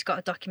watch. She's got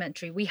a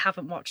documentary. We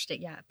haven't watched it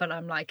yet, but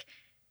I'm like,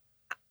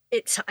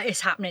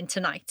 it's happening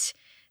tonight.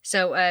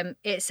 So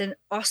it's an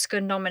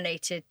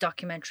Oscar-nominated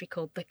documentary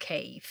called The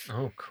Cave.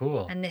 Oh,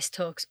 cool. And this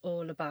talks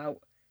all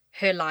about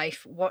her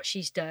life, what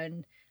she's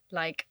done,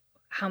 like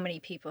how many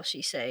people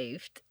she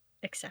saved,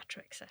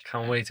 etc., etc.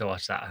 Can't wait to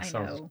watch that. That I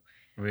sounds know.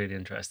 really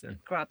interesting.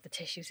 Grab the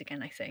tissues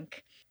again, I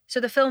think.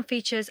 So the film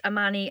features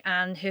Amani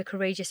and her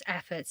courageous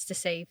efforts to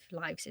save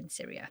lives in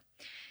Syria.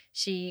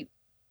 She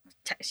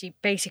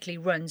basically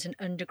runs an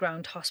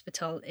underground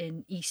hospital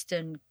in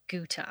eastern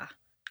Ghouta.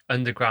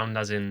 Underground,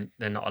 as in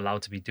they're not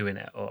allowed to be doing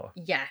it, or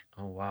Yeah,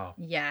 oh wow,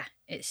 yeah,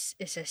 it's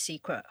a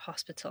secret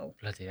hospital.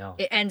 bloody hell.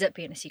 It ends up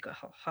being a secret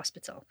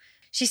hospital.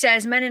 She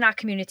says, men in our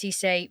community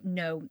say,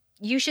 no,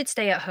 you should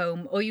stay at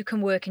home or you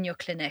can work in your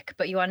clinic,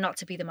 but you are not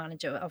to be the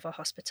manager of a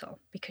hospital,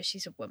 because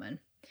she's a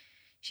woman.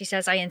 She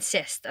says, I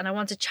insist and I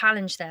want to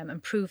challenge them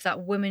and prove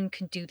that women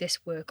can do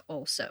this work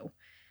also.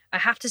 I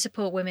have to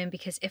support women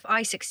because if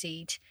I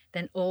succeed,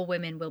 then all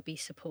women will be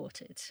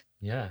supported.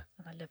 Yeah.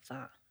 And I love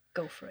that.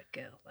 Go for it,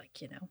 girl.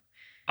 Like, you know.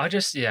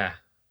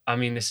 I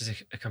mean, this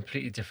is a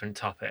completely different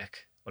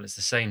topic. Well, it's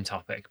the same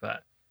topic,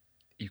 but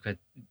you could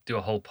do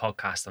a whole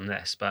podcast on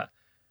this. But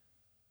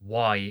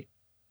why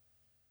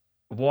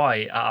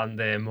aren't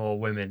there more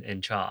women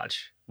in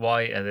charge?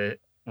 Why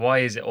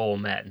is it all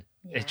men?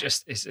 Yeah.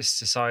 It's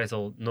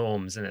societal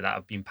norms, isn't it, that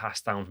have been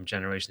passed down from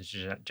generation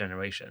to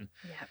generation.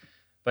 Yeah.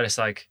 But it's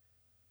like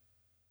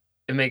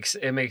it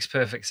makes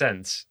perfect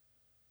sense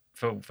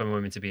for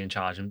women to be in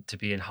charge and to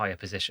be in higher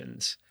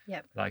positions.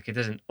 Yep. Like it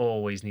doesn't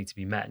always need to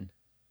be men.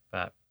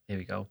 But here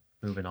we go.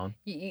 Moving on.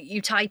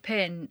 You type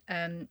in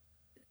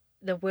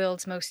the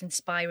world's most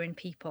inspiring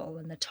people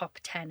and the top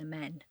 10 are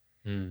men.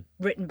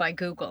 Written by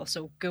Google.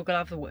 So Google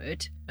have the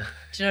word. Do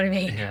you know what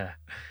I mean? Yeah.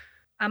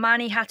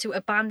 Amani had to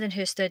abandon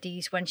her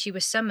studies when she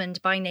was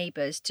summoned by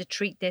neighbours to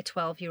treat their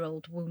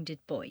 12-year-old wounded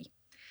boy.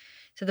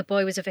 So the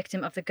boy was a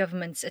victim of the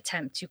government's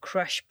attempt to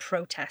crush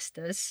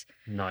protesters.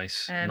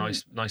 Nice.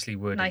 Nicely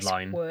worded nice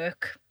line.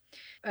 Work.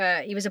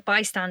 He was a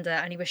bystander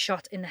and he was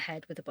shot in the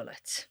head with a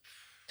bullet.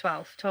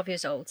 12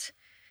 years old.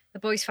 The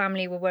boy's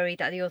family were worried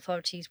that the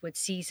authorities would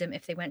seize him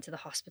if they went to the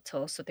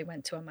hospital, so they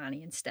went to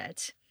Amani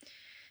instead.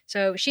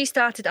 So she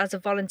started as a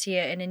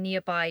volunteer in a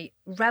nearby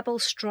rebel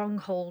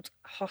stronghold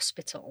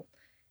hospital.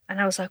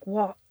 And I was like,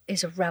 what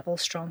is a rebel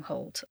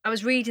stronghold? I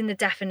was reading the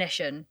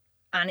definition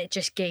and it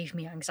just gave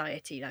me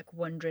anxiety, like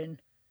wondering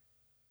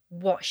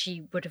what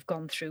she would have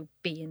gone through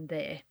being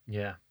there.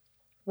 Yeah.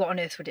 What on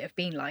earth would it have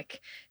been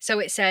like? So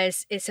it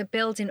says it's a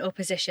building or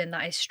position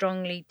that is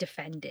strongly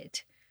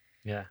defended.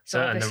 Yeah.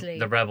 So and obviously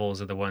the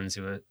rebels are the ones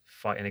who are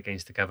fighting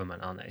against the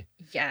government, aren't they?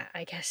 Yeah,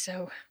 I guess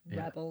so.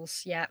 Yeah.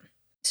 Rebels, yeah.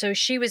 So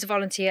she was a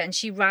volunteer and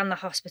she ran the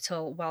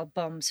hospital while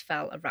bombs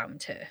fell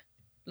around her.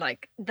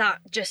 Like, that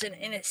just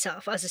in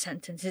itself as a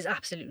sentence is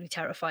absolutely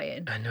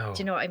terrifying. I know. Do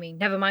you know what I mean?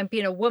 Never mind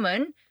being a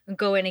woman and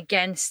going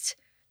against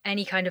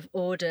any kind of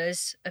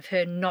orders of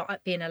her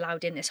not being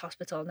allowed in this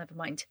hospital, never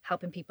mind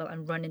helping people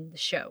and running the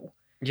show.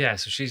 Yeah,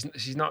 so she's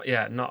not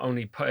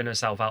only putting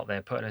herself out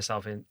there, putting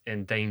herself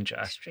in danger.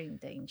 Extreme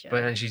danger.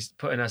 But then she's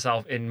putting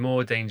herself in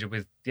more danger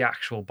with the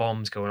actual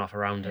bombs going off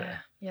around her.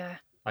 Yeah.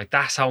 Like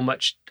that's how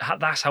much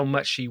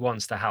she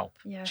wants to help.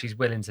 Yeah. She's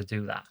willing to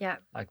do that. Yeah.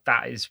 Like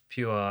that is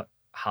pure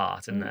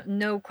heart, isn't it?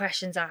 No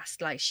questions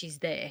asked, like she's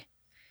there.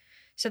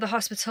 So the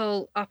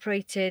hospital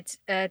operated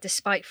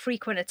despite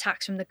frequent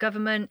attacks from the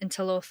government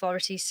until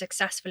authorities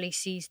successfully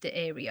seized the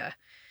area.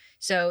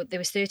 So there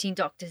was 13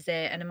 doctors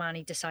there and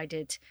Amani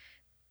decided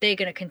they're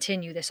going to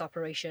continue this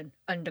operation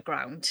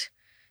underground.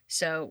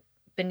 So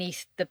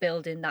beneath the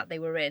building that they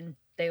were in,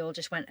 they all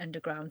just went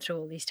underground through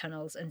all these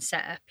tunnels and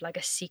set up like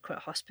a secret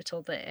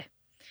hospital there.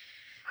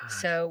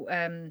 So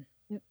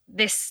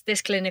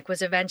this clinic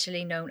was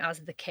eventually known as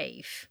The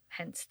Cave,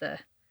 hence the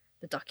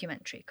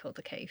documentary called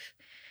The Cave.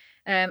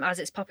 As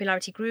its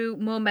popularity grew,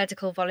 more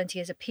medical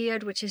volunteers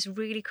appeared, which is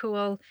really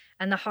cool,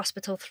 and the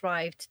hospital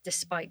thrived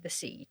despite the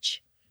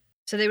siege.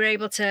 So they were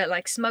able to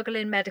like smuggle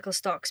in medical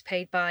stocks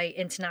paid by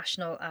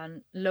international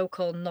and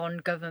local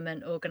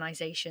non-government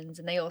organizations,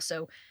 and they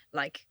also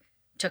like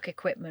took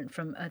equipment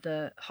from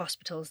other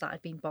hospitals that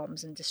had been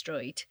bombed and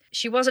destroyed.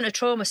 She wasn't a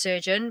trauma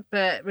surgeon,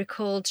 but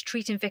recalled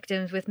treating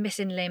victims with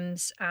missing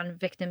limbs and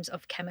victims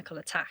of chemical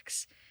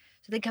attacks.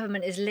 So the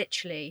government is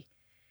literally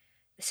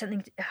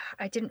something.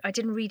 I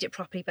didn't read it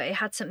properly, but it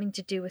had something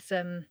to do with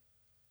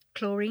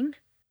chlorine.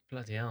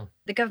 Bloody hell.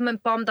 The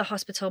government bombed the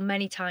hospital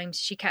many times.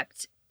 She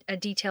kept a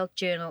detailed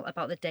journal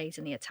about the days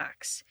and the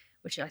attacks,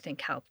 which I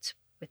think helped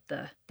with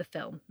the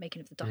film,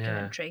 making of the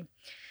documentary.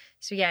 Yeah.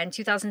 So yeah, in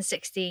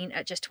 2016,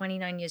 at just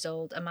 29 years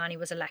old, Amani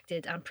was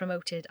elected and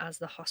promoted as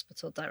the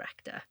hospital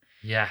director.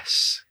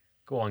 Yes.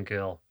 Go on,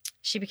 girl.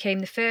 She became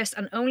the first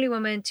and only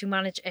woman to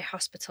manage a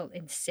hospital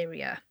in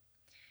Syria.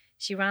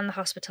 She ran the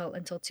hospital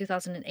until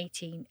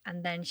 2018,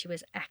 and then she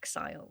was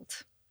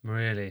exiled.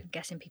 Really? I'm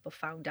guessing people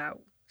found out.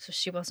 So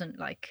she wasn't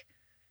like,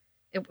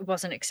 it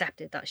wasn't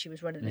accepted that she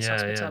was running this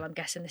hospital. Yeah. I'm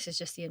guessing this is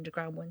just the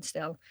underground one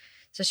still.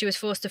 So she was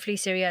forced to flee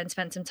Syria and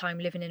spent some time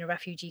living in a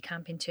refugee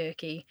camp in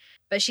Turkey.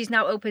 But she's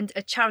now opened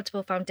a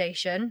charitable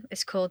foundation.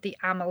 It's called the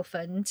Amal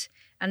Fund,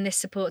 and this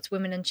supports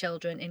women and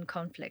children in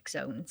conflict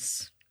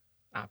zones.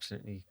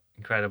 Absolutely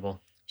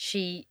incredible.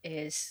 She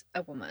is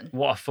a woman.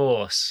 What a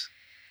force.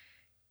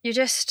 You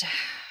just,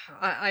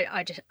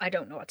 I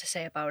don't know what to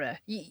say about her.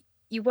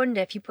 You wonder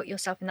if you put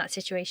yourself in that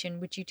situation,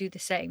 would you do the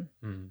same?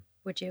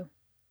 Would you?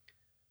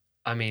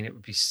 I mean, it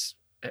would be.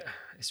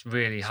 It's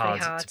really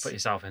hard to put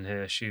yourself in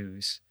her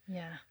shoes.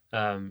 Yeah.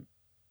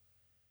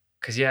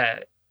 Because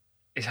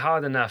it's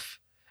hard enough.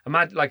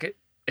 Imagine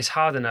it's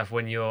hard enough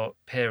when your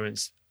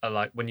parents are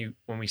like when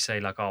we say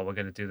like, oh, we're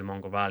going to do the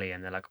Mongol rally,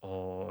 and they're like,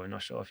 oh, I'm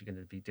not sure if you're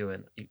going to be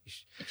doing.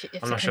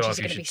 I'm not sure if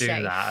you should do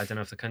that. I don't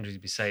know if the country's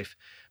be safe.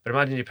 But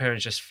imagine your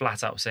parents just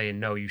flat out saying,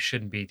 no, you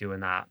shouldn't be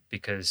doing that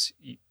because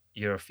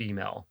you're a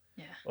female.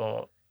 Yeah.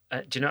 Or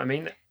do you know what I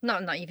mean?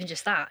 Not even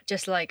just that.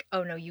 Just like,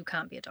 oh no, you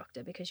can't be a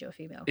doctor because you're a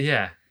female.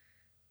 Yeah.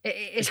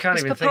 It's you can't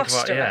even think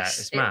about it. Yeah,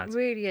 it's mad. It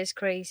really is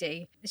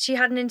crazy. She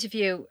had an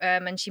interview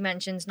and she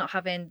mentions not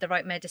having the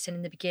right medicine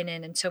in the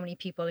beginning, and so many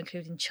people,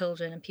 including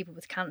children and people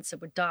with cancer,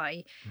 would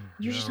die.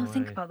 You just don't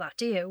think about that,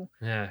 do you?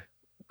 Yeah.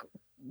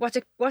 What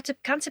do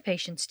cancer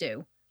patients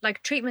do?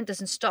 Like, treatment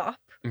doesn't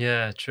stop.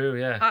 Yeah, true,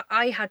 yeah.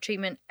 I had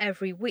treatment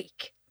every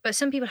week, but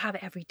some people have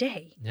it every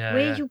day. Yeah,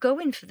 Where are you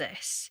going for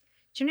this?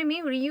 Do you know what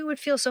I mean? You would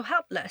feel so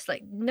helpless.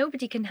 Like,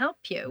 nobody can help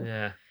you.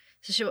 Yeah.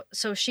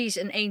 So she's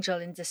an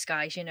angel in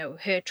disguise,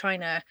 her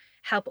trying to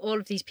help all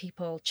of these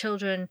people,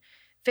 children,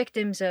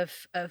 victims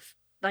of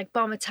like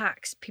bomb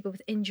attacks, people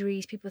with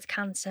injuries, people with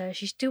cancer.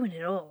 She's doing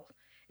it all.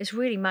 It's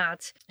really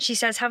mad. She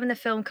says having the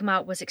film come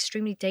out was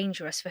extremely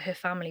dangerous for her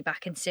family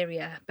back in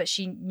Syria, but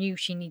she knew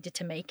she needed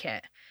to make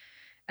it.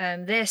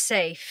 They're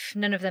safe.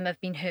 None of them have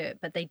been hurt,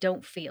 but they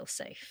don't feel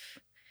safe.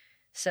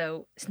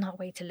 So it's not a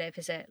way to live,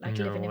 is it? Like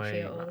living in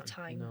fear all the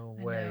time. No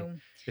way.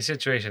 The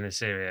situation in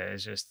Syria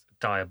is just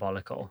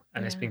diabolical,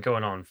 and it's been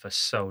going on for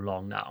so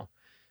long now.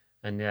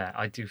 And yeah,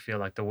 I do feel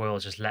like the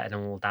world's just letting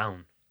them all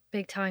down.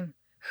 Big time.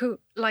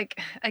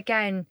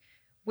 Again,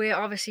 we're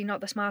obviously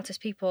not the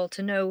smartest people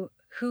to know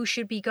who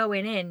should be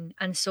going in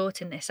and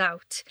sorting this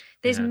out.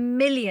 There's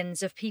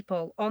millions of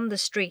people on the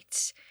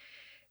streets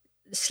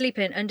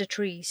sleeping under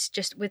trees,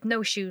 just with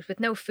no shoes, with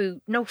no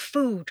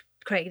food,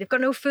 Craig. They've got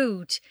no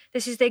food.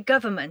 This is their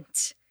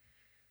government.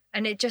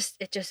 And it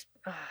just, I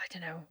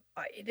don't know.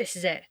 This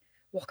is it.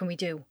 What can we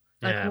do?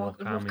 Like,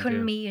 what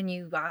can me and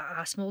you,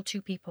 our small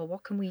two people,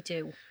 what can we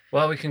do?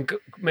 Well, we can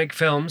make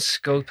films,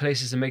 go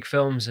places and make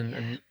films.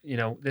 And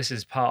this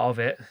is part of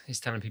it. He's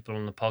telling people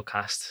on the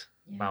podcast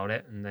about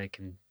it, and they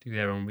can do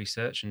their own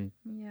research and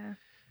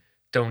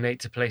donate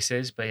to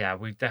places. But yeah,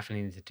 we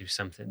definitely need to do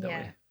something,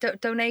 don't we?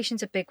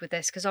 Donations are big with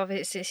this because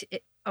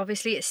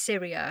obviously it's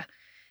Syria.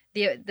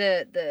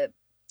 The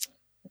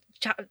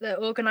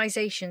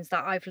organisations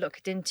that I've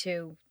looked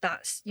into,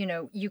 that's,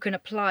 you can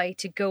apply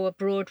to go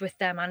abroad with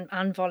them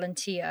and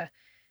volunteer.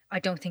 I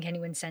don't think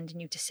anyone's sending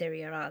you to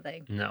Syria, are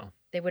they? No.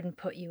 They wouldn't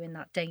put you in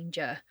that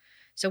danger.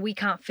 So we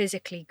can't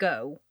physically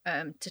go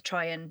to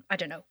try and, I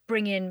don't know,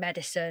 bring in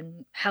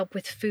medicine, help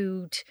with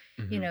food.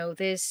 Mm-hmm.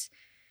 There's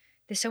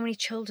so many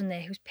children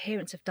there whose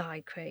parents have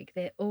died, Craig.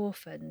 They're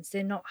orphans.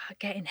 They're not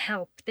getting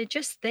help. They're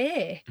just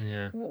there.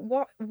 Yeah.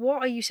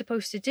 What are you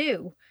supposed to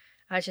do?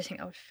 I just think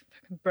that would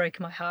fucking break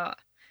my heart.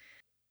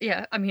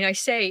 Yeah, I mean, I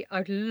say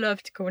I'd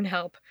love to go and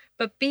help,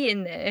 but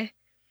being there,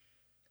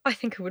 I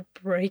think it would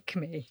break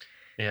me.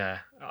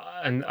 Yeah,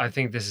 and I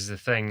think this is the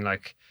thing,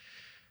 like,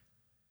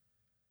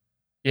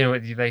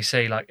 they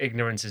say, like,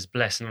 ignorance is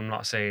bliss, and I'm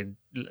not saying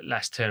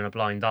let's turn a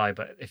blind eye,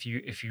 but if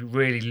you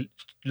really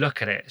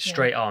look at it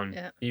straight on,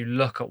 you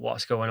look at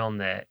what's going on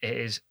there, it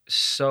is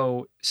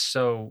so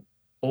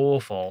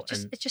awful.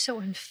 It's just so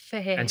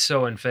unfair. And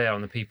so unfair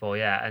on the people,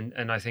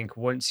 and I think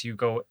once you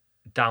go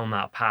down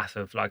that path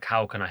of like,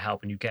 how can I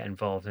help, and you get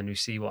involved and you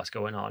see what's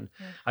going on,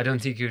 Yeah. I don't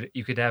think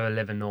you could ever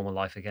live a normal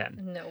life again.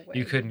 No way.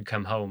 You couldn't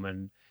come home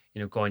and,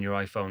 you know, go on your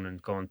iPhone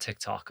and go on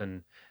TikTok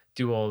and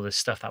do all the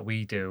stuff that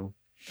we do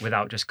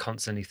without just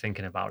constantly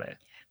thinking about it.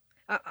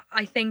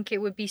 I think it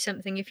would be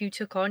something if you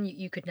took on,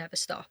 you could never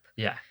stop.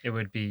 Yeah, it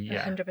would be,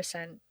 yeah.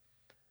 100%.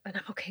 And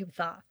I'm okay with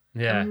that.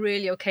 Yeah. I'm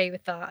really okay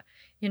with that.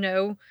 You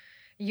know,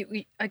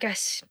 I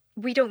guess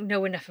we don't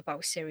know enough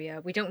about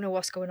Syria. We don't know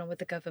what's going on with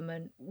the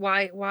government.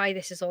 Why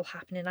this is all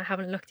happening. I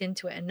haven't looked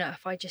into it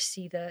enough. I just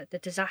see the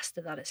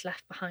disaster that it's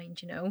left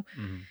behind, you know.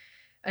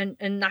 Mhm.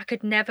 And that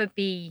could never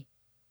be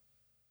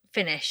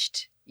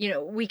finished. You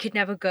know, we could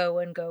never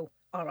go,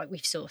 all right,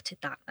 we've sorted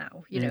that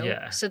now, you know.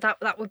 Yeah. So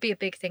that would be a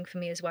big thing for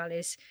me as well,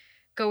 is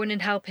going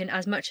and helping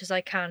as much as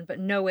I can, but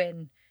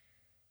knowing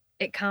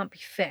it can't be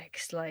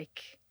fixed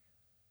like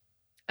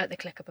at the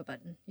click of a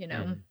button, you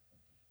know. Mm.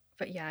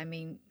 But yeah, I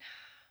mean,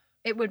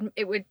 it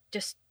would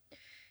just,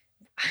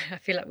 I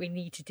feel like we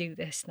need to do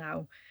this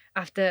now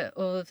after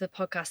all of the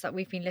podcasts that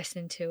we've been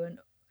listening to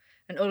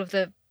and all of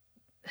the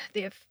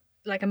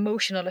like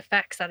emotional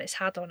effects that it's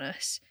had on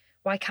us.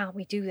 Why can't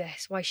we do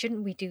this? Why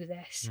shouldn't we do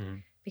this?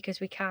 Because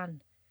we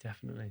can.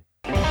 Definitely.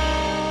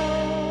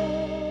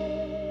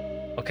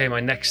 Okay, my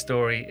next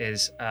story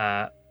is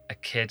a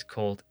kid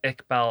called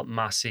Iqbal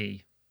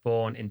Masih,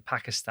 born in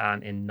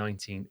Pakistan in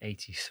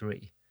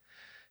 1983.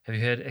 Have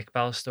you heard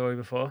Iqbal's story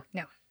before?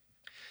 No.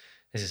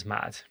 This is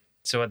mad.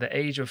 So at the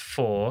age of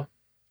 4,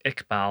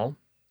 Iqbal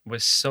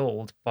was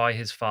sold by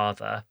his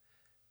father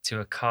to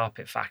a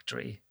carpet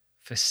factory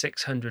for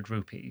 600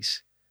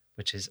 rupees,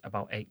 which is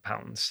about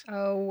 £8,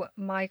 Oh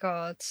my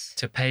God.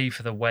 to pay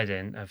for the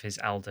wedding of his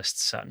eldest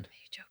son. Are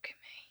you joking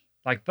me?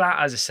 Like, that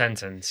as a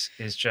sentence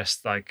is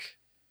just like,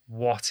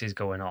 what is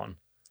going on?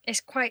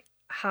 It's quite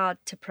hard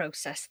to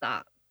process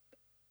that,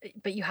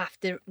 but you have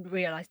to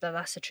realise that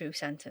that's a true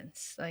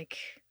sentence. Like,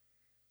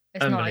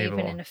 it's not even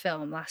Unbelievable. in a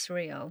film. That's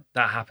real.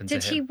 That happened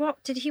Did to he him.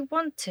 Did he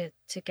want to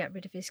get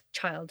rid of his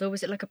child, or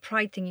was it like a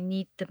pride thing? You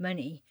need the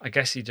money. I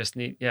guess he just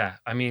need, yeah.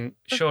 I mean,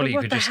 But surely you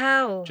what could the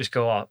hell? just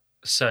go, oh,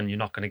 son, you're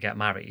not going to get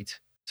married.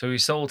 So he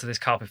was sold to this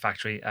carpet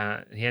factory.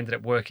 He ended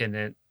up working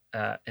in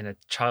a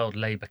child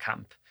labour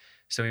camp.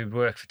 So he would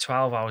work for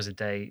 12 hours a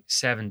day,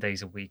 7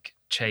 days a week,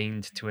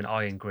 chained to an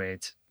iron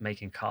grid,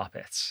 making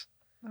carpets.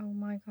 Oh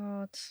my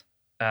God.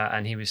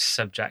 And he was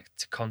subject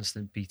to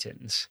constant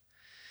beatings.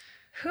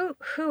 Who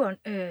on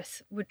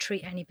earth would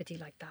treat anybody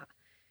like that?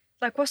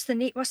 Like, what's the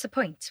need? What's the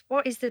point?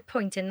 What is the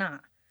point in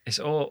that? It's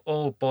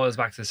all boils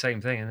back to the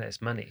same thing, and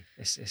it's money.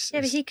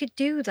 Yeah, but he could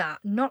do that,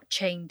 not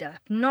chained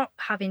up, not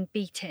having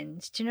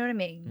beatings. Do you know what I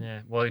mean?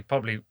 Yeah,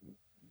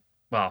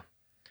 well,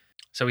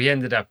 so he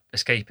ended up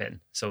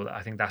escaping. So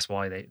I think that's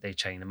why they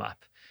chained him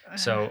up.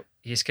 So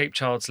he escaped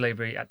child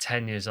slavery at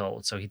 10 years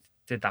old. So he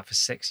did that for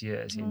 6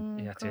 years. He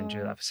had to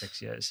endure that for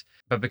 6 years.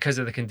 But because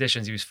of the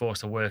conditions he was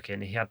forced to work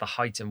in, he had the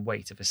height and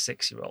weight of a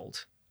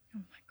 6-year-old. Oh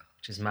my God.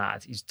 Which is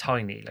mad. He's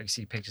tiny. Like, you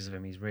see pictures of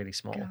him, he's really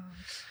small. God.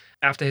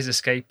 After his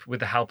escape, with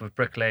the help of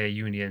bricklayer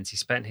unions, he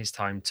spent his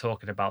time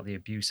talking about the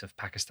abuse of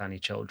Pakistani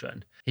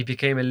children. He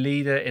became a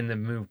leader in the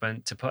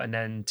movement to put an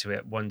end to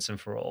it once and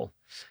for all.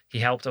 He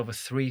helped over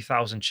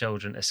 3,000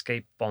 children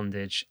escape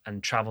bondage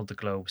and travelled the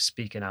globe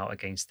speaking out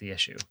against the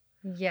issue.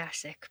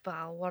 Yes,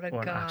 Iqbal, what a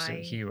What an guy.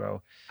 absolute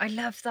hero. I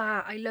love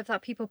that. I love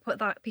that people put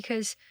that,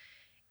 because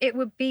it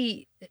would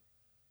be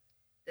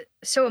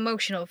so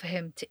emotional for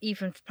him to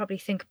even probably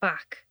think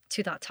back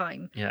to that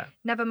time. Yeah.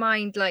 Never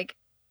mind, like,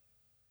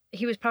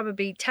 he was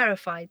probably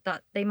terrified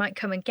that they might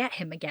come and get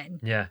him again,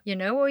 Yeah. you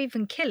know, or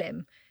even kill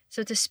him.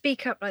 So to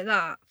speak up like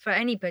that for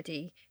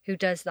anybody who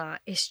does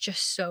that is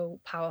just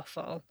so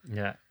powerful.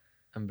 Yeah.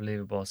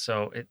 Unbelievable.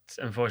 So it's,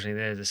 unfortunately,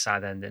 there's a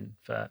sad ending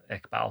for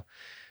Iqbal.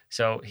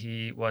 So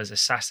he was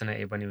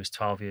assassinated when he was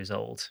 12 years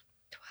old.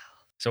 12.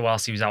 So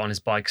whilst he was out on his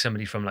bike,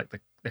 somebody from like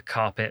the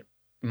carpet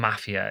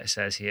mafia, it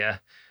says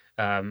here,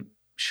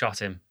 shot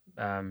him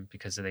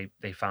because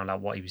they found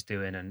out what he was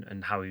doing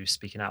and how he was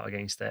speaking out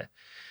against it.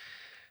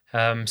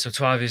 So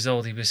 12 years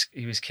old, he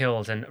was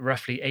killed, and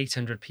roughly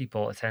 800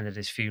 people attended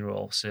his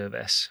funeral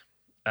service.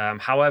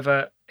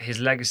 However, his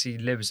legacy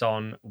lives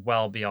on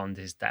well beyond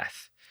his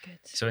death. Good.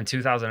 So in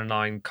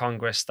 2009,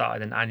 Congress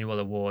started an annual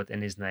award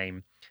in his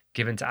name,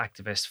 given to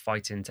activists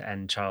fighting to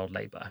end child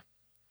labour.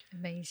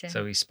 Amazing.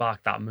 So he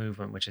sparked that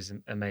movement, which is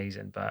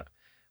amazing. But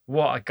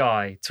what a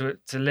guy to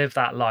live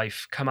that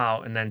life, come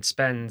out and then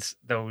spend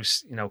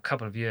those,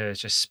 couple of years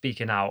just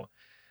speaking out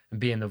and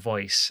being the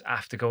voice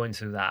after going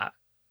through that.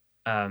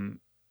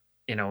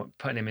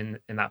 Putting him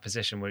in that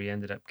position where he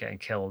ended up getting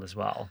killed as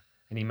well.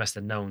 And he must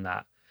have known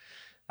that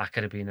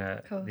could have been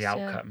the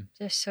outcome.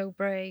 Yeah. Just so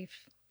brave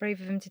of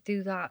him to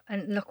do that.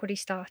 And look what he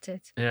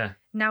started. Yeah.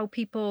 Now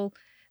people,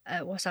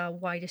 what's our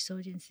widest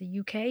audience? The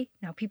UK.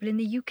 Now people in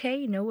the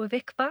UK know of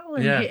Iqbal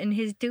and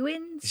his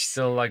doings. He's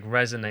still like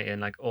resonating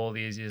like all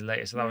these years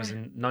later. So that was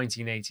in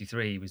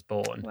 1983 he was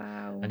born.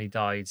 Wow. And he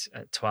died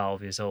at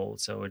 12 years old.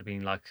 So it would have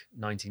been like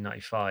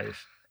 1995.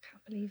 I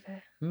can't believe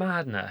it.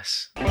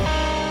 Madness.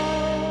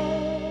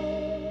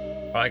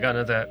 Right, I got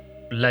another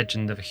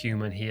legend of a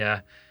human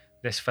here.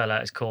 This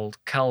fella is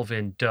called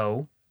Calvin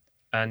Doe,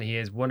 and he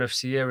is one of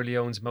Sierra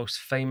Leone's most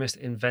famous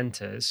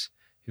inventors,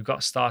 who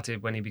got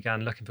started when he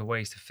began looking for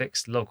ways to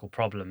fix local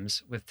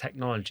problems with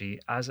technology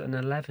as an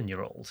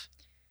 11-year-old.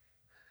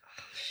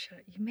 Oh,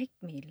 shit, you make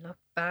me look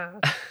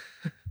bad.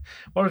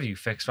 What have you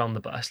fixed on the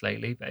bus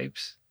lately,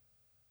 babes?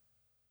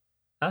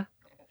 Huh?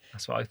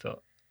 That's what I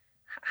thought.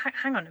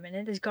 Hang on a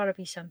minute, there's got to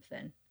be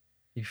something.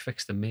 You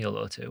fixed a meal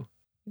or two.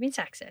 You mean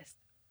sexist?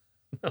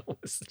 No,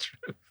 it's the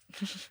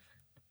truth.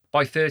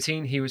 By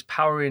 13, he was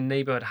powering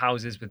neighborhood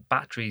houses with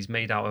batteries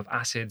made out of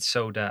acid,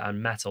 soda,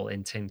 and metal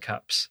in tin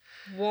cups.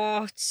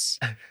 What?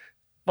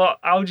 What?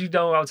 How do you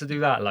know how to do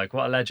that? Like,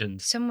 what a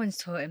legend. Someone's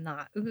taught him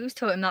that. Who's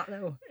taught him that,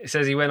 though? It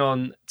says he went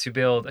on to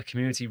build a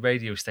community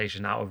radio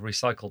station out of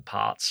recycled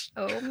parts.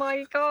 Oh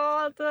my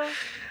God. You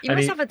And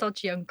must he- have a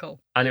dodgy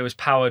uncle. And it was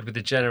powered with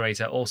a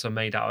generator also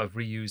made out of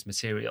reused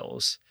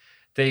materials.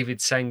 David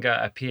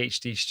Senger, a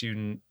PhD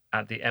student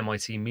at the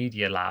MIT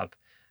Media Lab,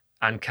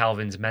 and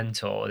Calvin's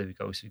mentor. There we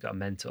go. So we've got a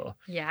mentor.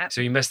 Yeah.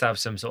 So he must have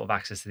some sort of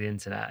access to the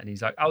internet. And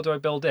he's like, how do I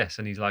build this?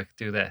 And he's like,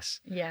 do this.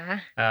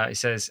 Yeah. He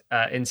says,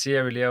 in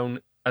Sierra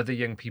Leone, other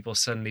young people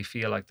suddenly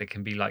feel like they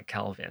can be like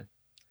Calvin.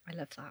 I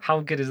love that.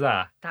 How good is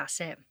that? That's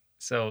it.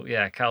 So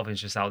yeah,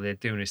 Calvin's just out there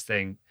doing his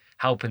thing,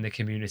 helping the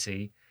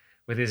community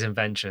with his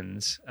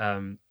inventions.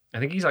 I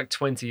think he's like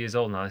 20 years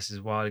old now. This is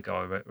a while ago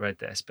I read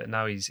this, but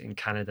now he's in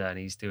Canada and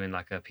he's doing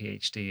like a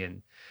PhD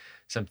in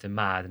something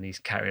mad, and he's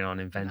carrying on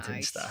inventing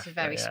Nice. stuff. He's a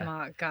very But, yeah,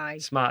 smart guy.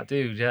 smart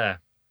dude. Yeah.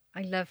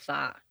 I love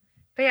that.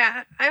 But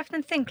yeah, I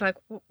often think, like,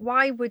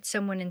 why would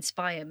someone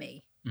inspire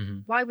me? hmm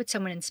Why would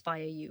someone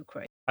inspire you,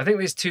 Craig? I think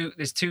there's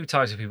two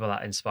types of people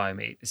that inspire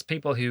me. There's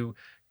people who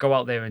go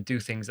out there and do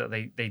things that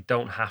they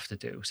don't have to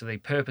do. So they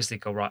purposely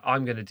go, right,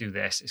 I'm going to do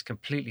this. It's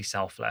completely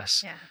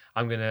selfless. Yeah.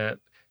 I'm going to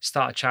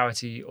start a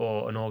charity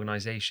or an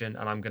organization,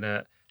 and I'm going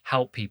to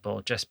help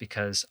people just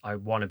because I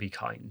want to be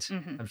kind.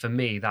 Mhm. And for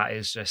me, that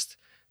is just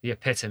the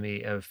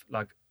epitome of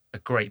like a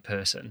great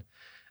person.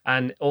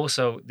 And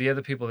also the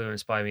other people who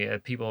inspire me are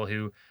people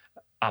who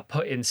are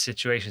put in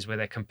situations where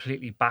they're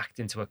completely backed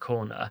into a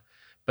corner,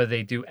 but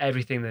they do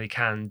everything that they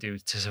can do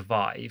to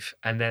survive.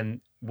 And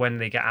then when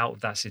they get out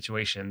of that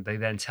situation, they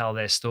then tell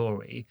their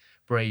story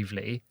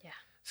bravely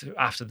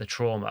after the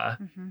trauma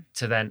Mhm.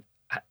 to then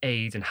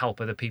aid and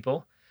help other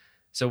people.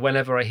 So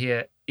whenever I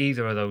hear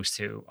either of those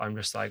two, I'm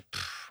just like,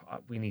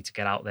 we need to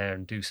get out there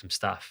and do some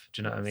stuff.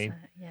 Do you know what I mean?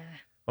 Yeah.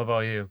 What about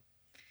you?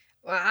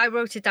 Well, I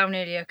wrote it down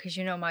earlier because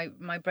you know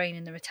my brain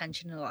and the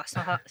retention and all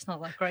that. It's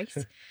not that great.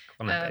 Come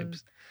on, then, Um,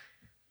 babes.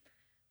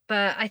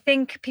 But I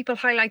think people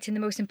highlighting the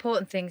most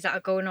important things that are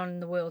going on in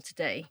the world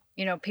today,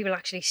 you know, people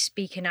actually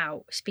speaking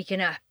out, speaking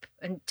up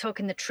and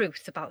talking the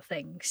truth about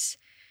things,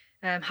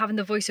 having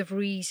the voice of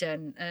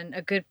reason and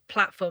a good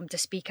platform to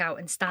speak out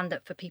and stand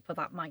up for people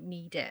that might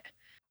need it.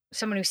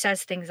 Someone who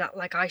says things that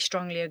like I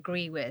strongly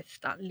agree with,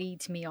 that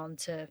leads me on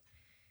to,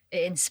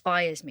 it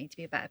inspires me to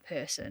be a better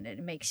person. It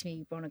makes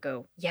me want to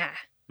go, yeah,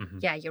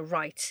 you're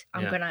right.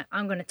 I'm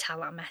gonna tell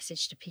that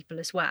message to people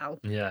as well.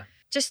 Yeah.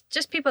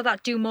 Just people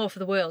that do more for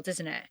the world,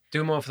 isn't it?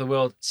 Do more for the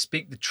world,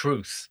 speak the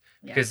truth.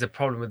 Yeah. Because the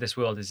problem with this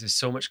world is there's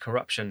so much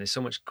corruption, there's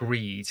so much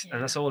greed,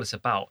 and that's all it's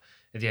about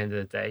at the end of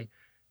the day.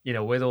 You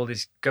know, with all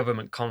these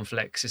government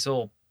conflicts, it's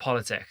all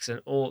politics,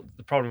 and all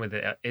the problem with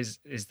it is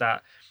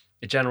that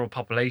the general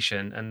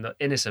population and the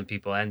innocent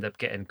people end up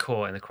getting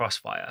caught in the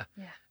crossfire.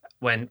 Yeah.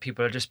 When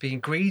people are just being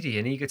greedy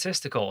and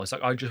egotistical. It's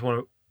like, I just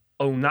want to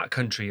own that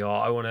country, or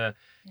I want to,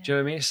 do you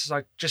know what I mean? It's just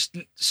like, just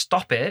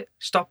stop it,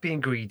 stop being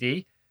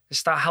greedy, and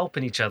start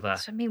helping each other.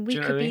 So, I mean, we Do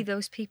you know could what I be mean?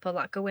 those people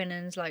that go in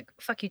and is like,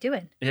 fuck you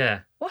doing? Yeah.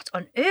 What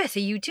on earth are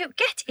you doing?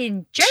 Get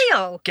in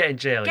jail. Get in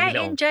jail, you Get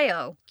little in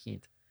jail.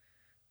 kid.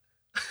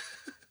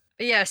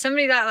 But yeah,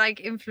 somebody that like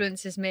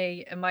influences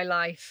me and my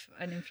life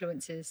and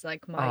influences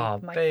like my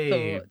thoughts.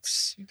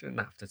 Babes, you don't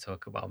have to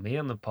talk about me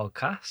on the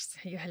podcast.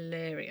 You're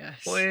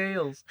hilarious.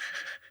 Wales.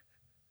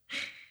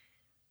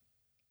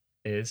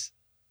 Is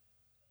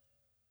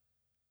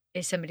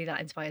Somebody that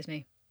inspires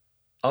me.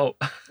 oh,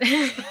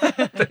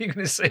 I thought you were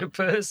going to say a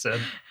person.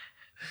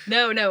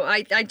 No,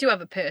 I do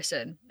have a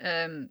person.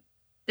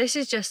 This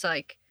is just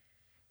like,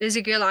 there's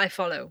a girl I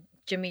follow,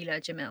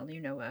 Jamil,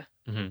 you know her.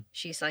 Mm-hmm.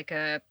 She's like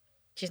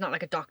she's not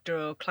like a doctor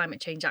or climate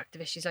change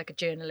activist. She's like a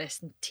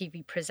journalist and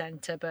TV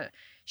presenter, but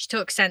she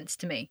talks sense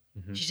to me.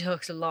 Mm-hmm. She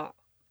talks a lot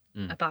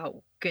Mm.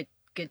 about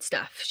good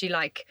stuff. She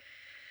like,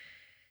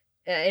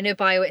 in her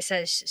bio it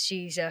says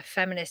she's a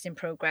feminist in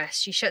progress.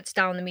 She shuts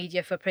down the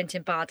media for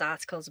printing bad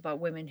articles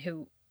about women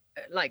who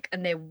like,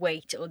 and their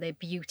weight or their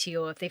beauty,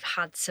 or if they've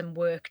had some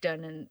work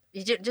done, and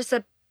just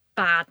a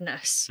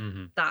badness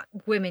Mm-hmm. that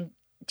women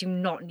do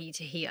not need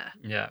to hear,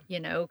 Yeah.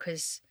 you know,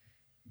 because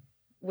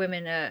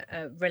women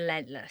are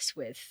relentless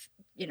with,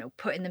 you know,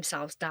 putting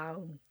themselves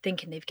down,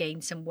 thinking they've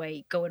gained some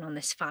weight, going on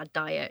this fad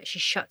diet. She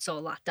shuts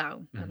all that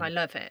down, and I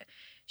love it.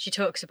 She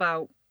talks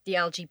about the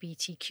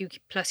LGBTQ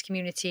plus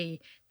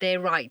community, their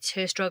rights,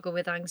 her struggle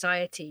with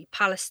anxiety,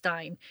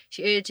 Palestine.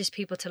 She urges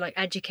people to like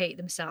educate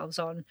themselves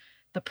on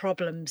the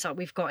problems that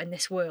we've got in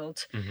this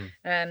world.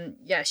 Mm-hmm.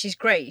 Yeah, she's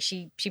great.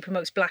 She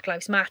promotes Black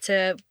Lives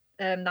Matter,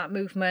 that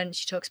movement.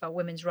 She talks about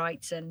women's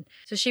rights, and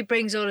so she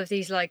brings all of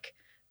these like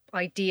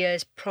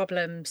ideas,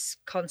 problems,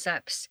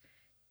 concepts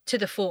to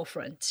the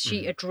forefront.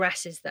 She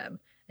addresses them,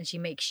 and she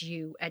makes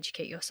you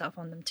educate yourself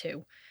on them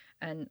too.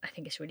 And I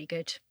think it's really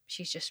good.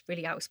 She's just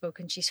really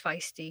outspoken. She's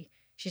feisty.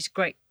 She's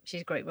great. She's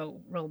a great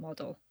role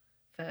model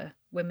for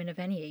women of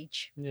any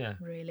age. Yeah.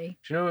 Really.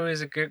 Do you know who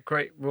is a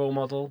great role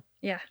model?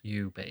 Yeah.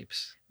 You,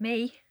 babes.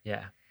 Me.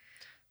 Yeah.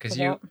 For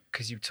what?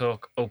 Because you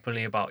talk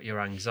openly about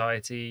your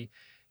anxiety.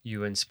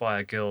 You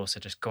inspire girls to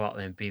just go out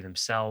there and be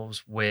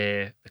themselves,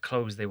 wear the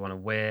clothes they want to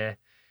wear.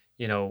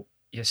 You know,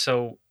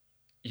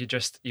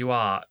 you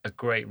are a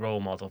great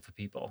role model for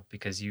people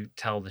because you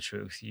tell the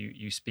truth.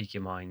 You speak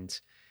your mind.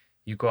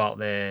 You go out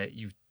there.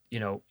 You've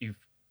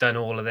done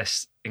all of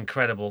this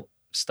incredible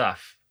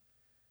stuff,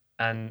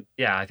 and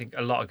yeah, I think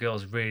a lot of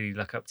girls really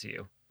look up to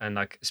you. And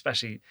like,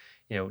 especially,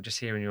 just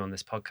hearing you on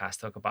this podcast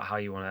talk about how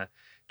you want to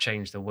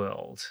change the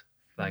world.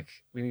 Like,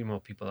 we need more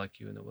people like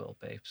you in the world,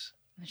 babes.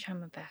 I try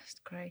my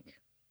best, Craig.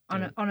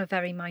 On a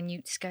very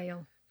minute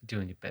scale.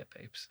 Doing your bit,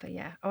 babes. But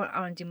yeah,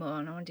 I want to do more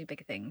and I want to do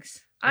bigger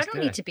things. Let's I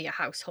don't need to be a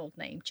household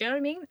name. Do you know what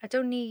I mean? I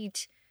don't need...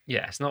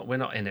 Yeah, we're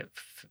not in it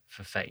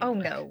for fame. Oh,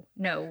 like.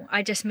 no.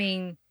 I just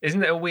mean...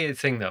 Isn't it a weird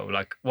thing, though?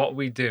 Like, what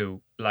we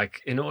do,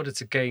 like, in order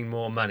to gain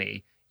more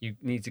money, you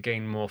need to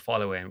gain more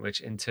following, which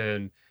in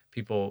turn,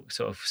 people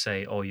sort of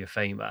say, oh, you're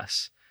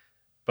famous.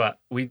 But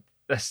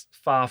that's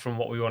far from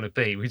what we want to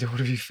be. We don't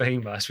want to be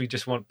famous. We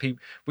just want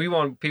people... We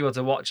want people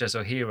to watch us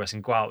or hear us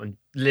and go out and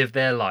live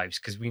their lives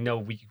because we know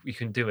we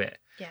can do it.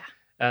 Yeah.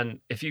 And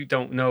if you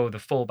don't know the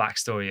full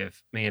backstory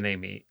of me and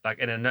Amy, like,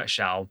 in a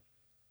nutshell...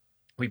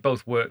 We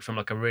both worked from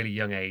like a really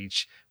young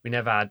age. We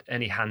never had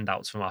any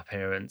handouts from our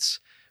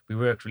parents. We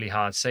worked really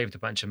hard, saved a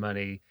bunch of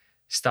money,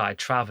 started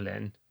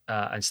traveling,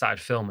 and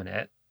started filming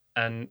it.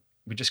 And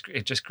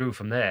it just grew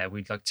from there.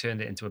 We like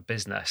turned it into a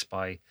business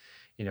by,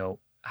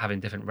 having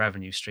different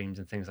revenue streams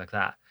and things like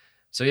that.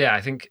 So yeah, I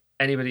think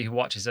anybody who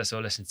watches us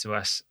or listens to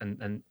us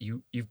and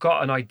you've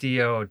got an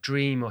idea or a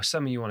dream or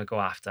something you want to go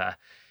after,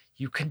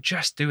 you can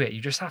just do it.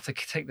 You just have to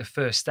take the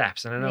first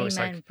steps. And I know it's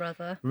like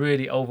brother.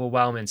 Really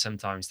overwhelming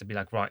sometimes to be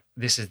like, right,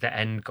 this is the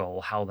end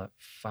goal. How the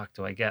fuck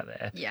do I get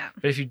there? Yeah.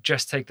 But if you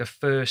just take the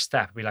first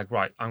step and be like,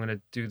 right, I'm going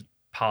to do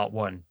part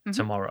one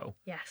tomorrow.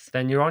 Yes.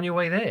 Then you're on your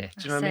way there.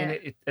 Do you know what I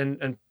mean?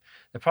 And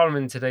the problem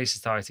in today's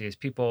society is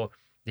people,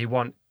 they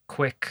want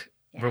quick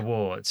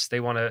rewards. They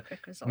want to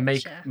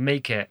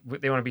make it.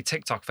 They want to be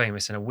TikTok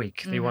famous in a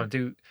week. They want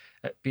to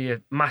be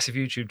a massive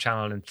YouTube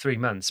channel in 3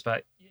 months.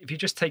 But if you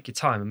just take your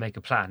time and make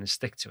a plan and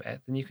stick to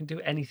it, then you can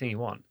do anything you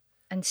want.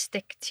 And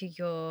stick to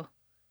your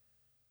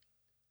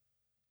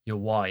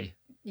why.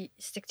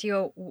 Stick to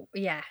your,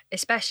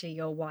 especially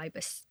your why,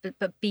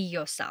 but be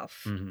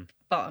yourself.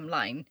 Bottom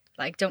line.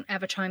 Like, don't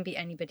ever try and be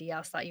anybody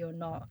else that you're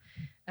not.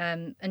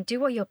 And do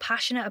what you're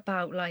passionate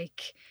about.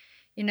 Like,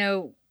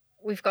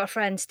 we've got a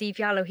friend, Steve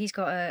Yallo, he's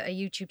got a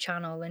YouTube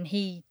channel, and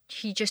he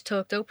just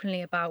talked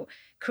openly about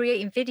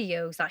creating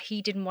videos that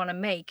he didn't want to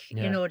make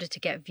in order to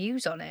get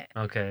views on it.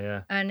 Okay,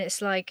 yeah. And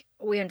it's like,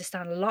 we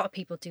understand a lot of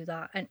people do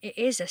that. And it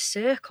is a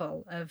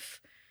circle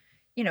of,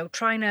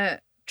 trying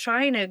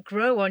to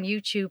grow on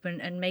YouTube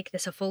and make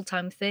this a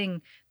full-time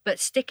thing, but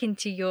sticking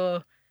to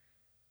your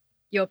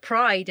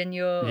pride and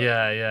your,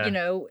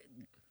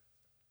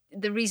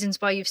 the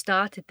reasons why you've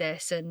started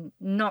this and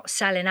not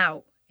selling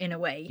out in a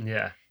way.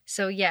 Yeah.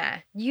 So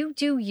yeah, you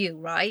do you,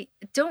 right?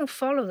 Don't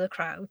follow the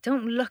crowd.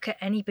 Don't look at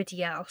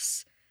anybody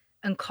else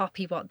and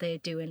copy what they're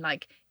doing.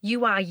 Like,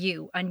 you are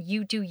you and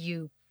you do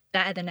you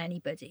better than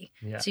anybody.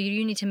 Yeah. So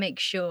you need to make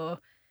sure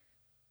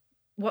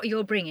what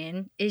you're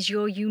bringing is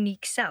your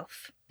unique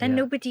self. Then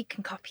nobody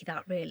can copy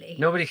that, really.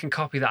 Nobody can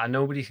copy that, and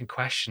nobody can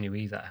question you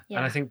either. Yeah.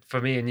 And I think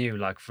for me and you,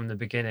 like, from the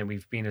beginning,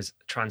 we've been as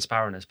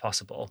transparent as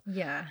possible.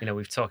 Yeah.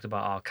 We've talked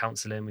about our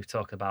counselling. We've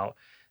talked about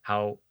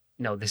how,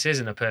 this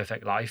isn't a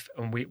perfect life,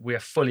 and we are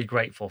fully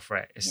grateful for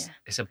it.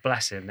 It's a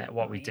blessing that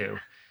what we do.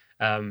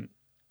 But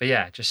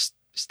yeah, just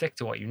stick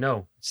to what you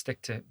know.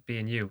 Stick to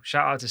being you.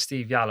 Shout out to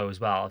Steve Yallo as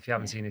well. If you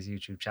haven't seen his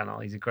YouTube channel,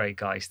 he's a great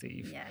guy,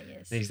 Steve. Yeah, he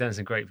is. And he's done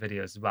some great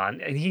videos as well.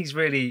 And he's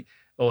really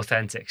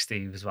authentic,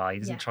 Steve, as well. He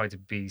doesn't try to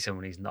be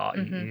someone he's not.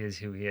 He is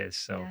who he is.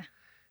 So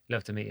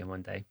love to meet him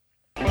one day.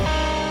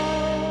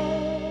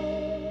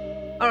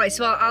 All right,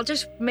 so I'll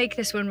just make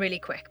this one really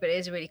quick, but it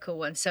is a really cool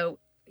one. So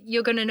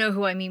you're going to know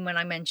who I mean when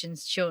I mention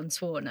Sean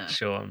Swarner.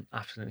 Sean,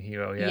 absolute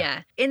hero, yeah.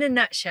 Yeah. In a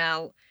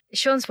nutshell,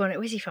 Sean Swarner,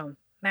 where's he from?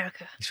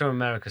 America. He's from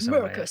America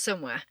somewhere.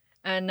 Somewhere.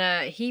 And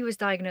he was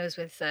diagnosed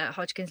with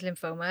Hodgkin's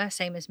lymphoma,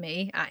 same as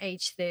me, at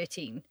age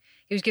 13.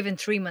 He was given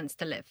 3 months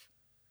to live.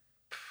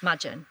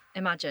 Imagine.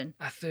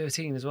 At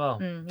 13 as well.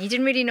 He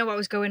didn't really know what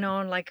was going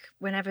on. Like,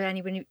 whenever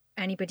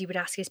anybody would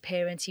ask his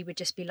parents, he would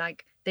just be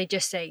like, they'd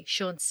just say,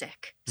 Sean's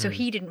sick. So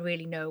he didn't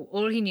really know.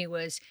 All he knew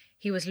was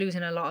he was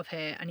losing a lot of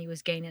hair and he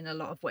was gaining a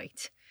lot of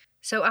weight.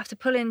 So after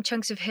pulling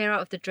chunks of hair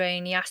out of the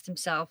drain, he asked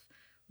himself,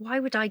 why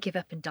would I give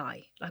up and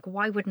die? Like,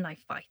 why wouldn't I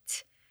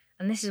fight?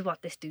 And this is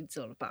what this dude's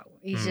all about.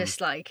 He's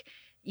just like,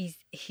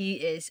 he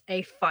is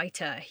a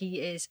fighter. He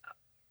is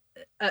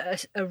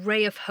a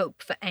ray of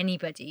hope for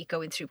anybody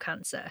going through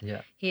cancer.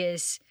 Yeah.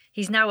 He's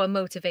now a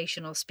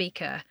motivational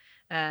speaker,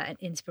 an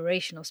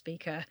inspirational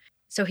speaker.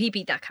 So he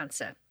beat that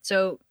cancer.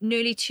 So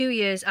nearly 2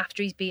 years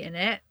after he's beaten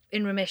it,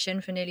 in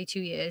remission for nearly 2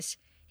 years,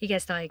 he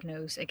gets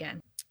diagnosed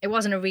again. It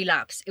wasn't a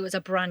relapse. It was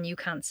a brand new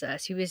cancer.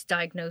 So he was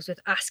diagnosed with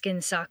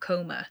Askins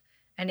sarcoma,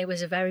 and it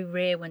was a very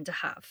rare one to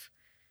have.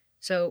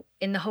 So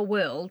in the whole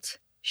world,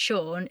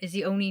 Sean is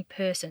the only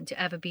person to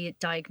ever be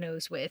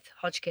diagnosed with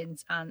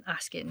Hodgkin's and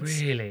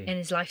Askins Really? in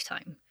his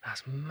lifetime.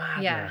 That's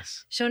madness. Yeah.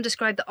 Sean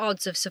described the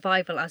odds of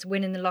survival as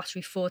winning the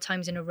lottery 4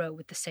 times in a row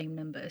with the same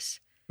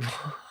numbers.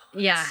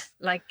 Yeah,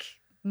 like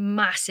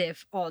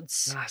massive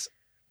odds. That's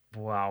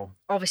wow.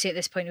 Obviously, at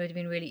this point, it would have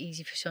been really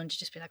easy for Sean to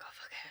just be like, "Oh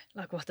fuck it!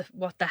 Like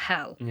what the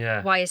hell?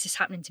 Yeah. Why is this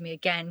happening to me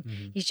again?"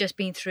 Mm-hmm. He's just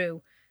been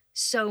through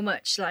so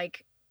much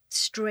like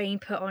strain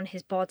put on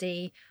his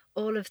body,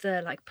 all of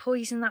the like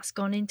poison that's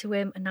gone into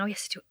him, and now he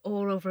has to do it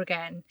all over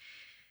again.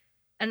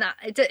 And that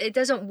it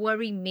doesn't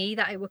worry me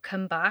that it would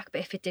come back,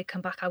 but if it did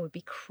come back, I would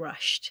be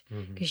crushed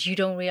because you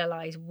don't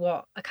realize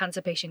what a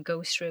cancer patient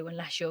goes through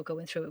unless you're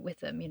going through it with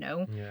them. You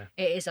know, Yeah.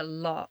 it is a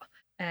lot.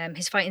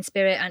 His fighting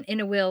spirit and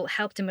inner will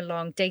helped him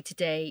along day to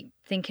day,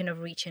 thinking of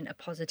reaching a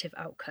positive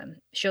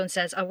outcome. Sean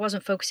says, "I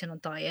wasn't focusing on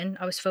dying.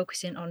 I was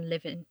focusing on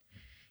living,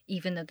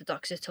 even though the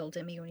doctors told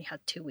him he only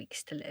had 2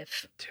 weeks to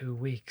live." 2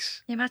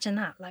 weeks. Imagine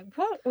that. Like,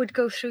 what would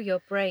go through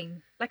your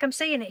brain? Like, I'm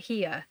saying it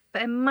here,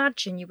 but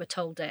imagine you were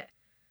told it.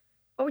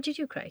 What would you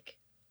do, Craig?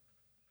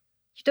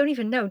 You don't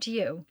even know, do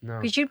you? No.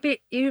 Because you'd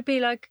be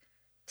like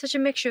such a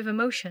mixture of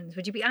emotions.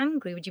 Would you be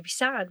angry? Would you be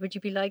sad? Would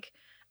you be like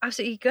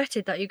absolutely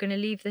gutted that you're going to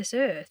leave this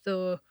earth,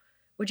 or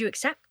would you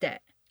accept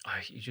it?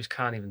 You just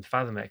can't even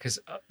fathom it, because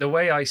the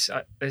way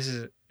this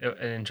is an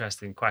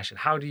interesting question.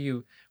 How do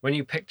you, when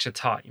you picture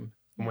time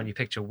and when you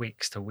picture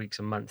weeks to weeks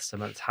and months to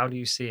months, how do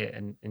you see it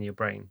in your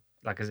brain?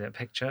 Like, is it a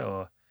picture,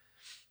 or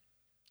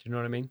do you know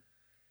what I mean?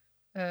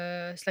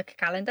 It's like a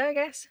calendar, I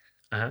guess.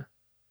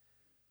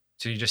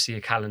 So you just see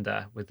a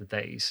calendar with the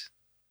days,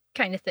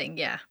 Kind of thing,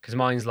 yeah. because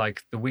mine's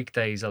like the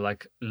weekdays are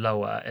like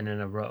lower and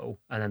in a row,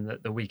 and then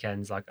the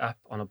weekends like up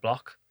on a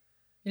block.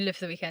 You live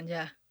for the weekend,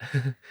 yeah.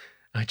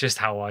 Just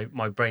how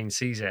my brain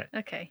sees it.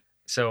 Okay.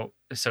 So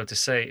to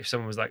say, if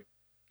someone was like,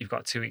 "You've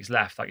got 2 weeks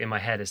left," like in my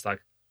head, it's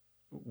like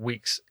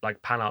weeks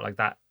like pan out like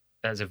that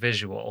as a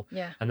visual,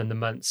 Yeah. and then the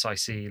months I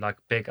see like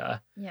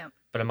bigger. Yeah.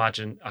 But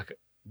imagine like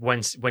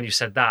when you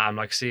said that, I'm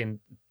like seeing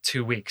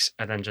 2 weeks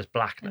and then just And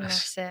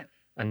blackness that's it.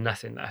 and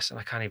nothingness, and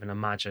I can't even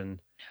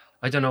imagine.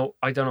 I don't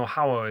know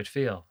how I would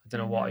feel. I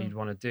don't know what you'd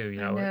want to do. You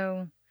know. I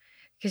know,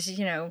 because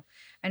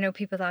I know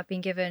people that have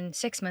been given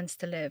 6 months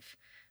to live,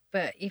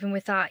 but even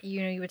with that,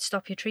 you would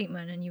stop your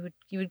treatment and you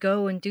would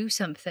go and do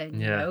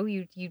something. Yeah.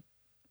 You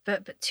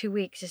but 2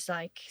 weeks is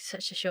like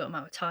such a short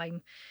amount of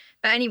time.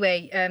 But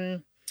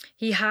anyway,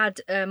 he had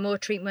more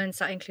treatments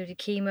that included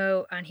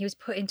chemo, and he was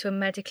put into a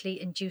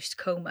medically induced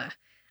coma,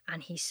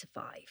 and he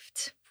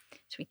survived.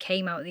 So he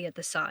came out the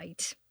other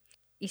side.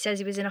 He says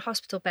he was in a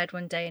hospital bed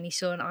one day and he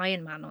saw an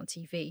Iron Man on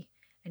TV,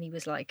 and he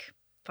was like,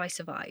 "If I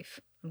survive,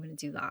 I'm going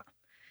to do that."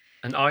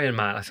 An Iron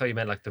Man. I thought you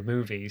meant like the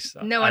movies.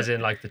 No, as in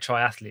like the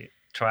triathletes.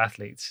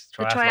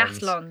 The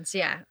triathlons,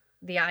 yeah.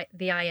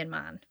 The Iron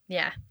Man,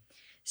 yeah.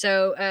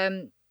 So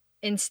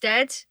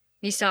instead,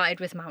 he started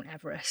with Mount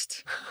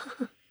Everest.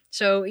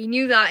 So he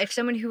knew that if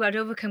someone who had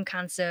overcome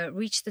cancer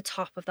reached the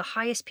top of the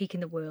highest peak in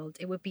the world,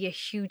 it would be a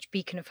huge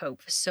beacon of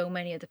hope for so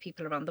many other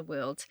people around the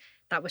world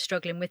that were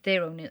struggling with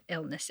their own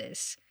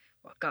illnesses.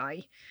 What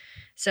guy.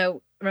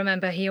 So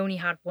remember, he only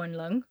had one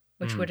lung,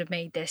 which would have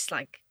made this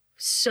like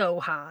so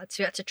hard. So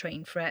he had to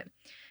train for it.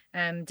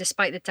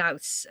 Despite the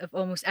doubts of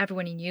almost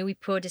everyone he knew, he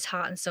poured his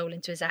heart and soul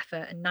into his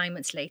effort, and 9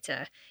 months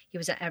later, he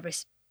was at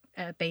Everest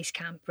base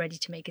camp, ready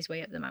to make his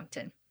way up the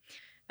mountain.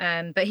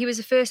 But he was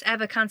the first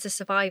ever cancer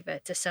survivor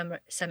to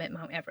summit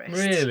Mount Everest.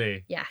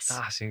 Really? Yes.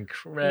 That's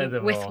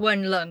incredible. With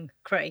one lung,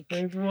 Craig.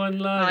 With one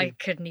lung. I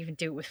couldn't even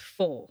do it with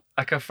 4.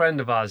 Like a friend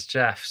of ours,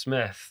 Jeff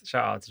Smith,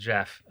 shout out to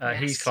Jeff.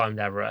 He's Yes. climbed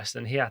Everest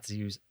and he had to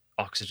use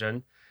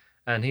oxygen.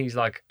 And he's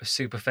like a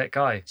super fit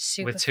guy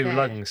Super with 2 fit.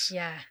 lungs.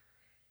 Yeah.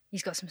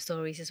 He's got some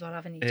stories as well,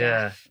 haven't he, Yeah.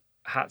 Jeff?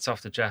 Hats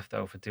off to Jeff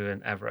though for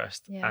doing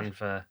Everest, Yeah.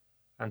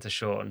 and to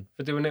Sean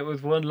for doing it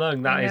with one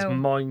lung. I That is know.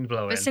 mind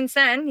blowing. But since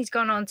then, he's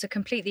gone on to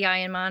complete the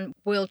Ironman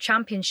World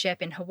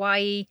Championship in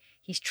Hawaii.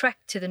 He's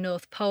trekked to the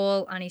North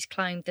Pole, and he's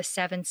climbed the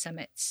 7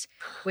 summits,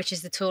 which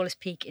is the tallest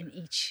peak in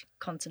each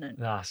continent,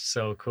 That's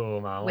so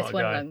cool, man. with What a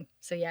one guy. lung.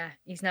 So yeah,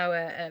 he's now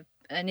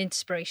an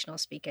inspirational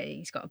speaker.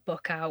 He's got a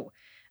book out,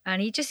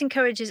 and he just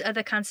encourages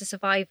other cancer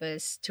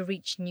survivors to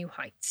reach new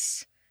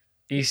heights.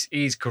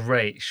 He's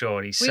great,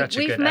 Sean. He's such a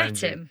We've good met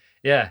energy. him.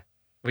 Yeah.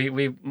 We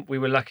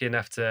were lucky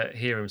enough to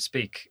hear him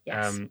speak.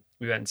 Yes.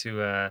 We went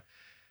to a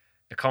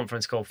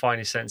conference called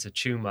Finest Sense of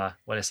Tumor,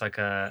 where it's like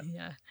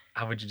Yeah.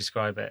 how would you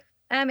describe it?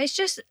 It's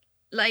just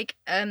like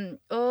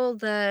all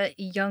the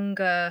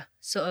younger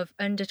sort of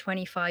under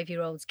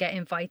 25-year-olds get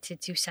invited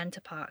to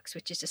Center Parcs,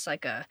 which is just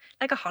like a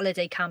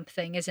holiday camp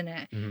thing, isn't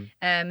it?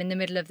 In the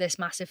middle of this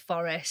massive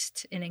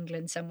forest in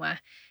England somewhere.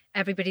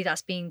 Everybody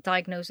that's been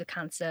diagnosed with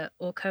cancer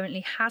or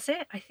currently has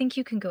it, I think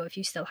you can go if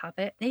you still have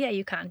it. Yeah,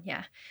 you can.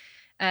 Yeah.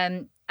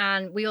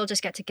 And we all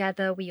just get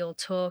together, we all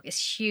talk.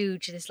 It's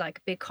huge. There's like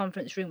a big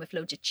conference room with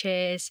loads of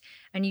chairs,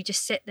 and you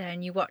just sit there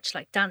and you watch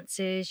like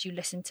dances, you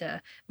listen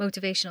to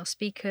motivational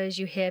speakers,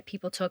 you hear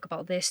people talk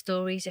about their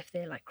stories if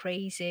they're like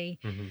crazy.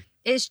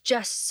 It's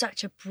just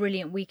such a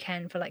brilliant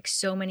weekend for like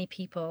so many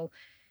people,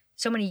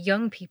 so many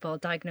young people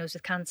diagnosed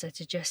with cancer,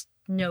 to just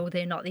know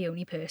they're not the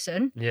only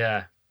person.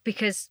 Yeah.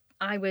 Because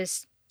I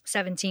was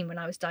 17 when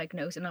I was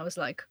diagnosed, and I was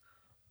like,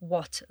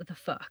 what the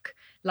fuck?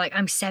 Like,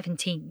 I'm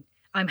 17.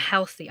 I'm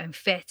healthy, I'm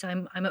fit,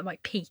 I'm at my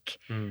peak.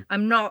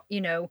 I'm not,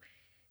 a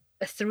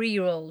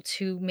 3-year-old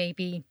who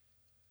maybe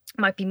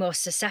might be more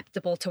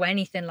susceptible to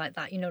anything like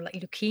that, like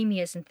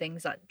leukemias and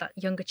things that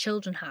younger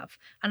children have.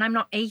 And I'm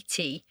not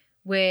 80,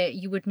 where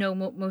you would know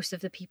most of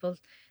the people,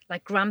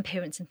 like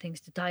grandparents and things,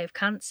 to die of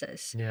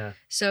cancers. Yeah.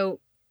 So,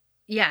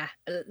 yeah,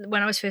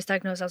 when I was first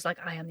diagnosed, I was like,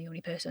 I am the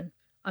only person.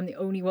 I'm the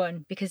only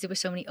one, because there were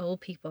so many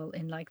old people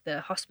in like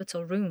the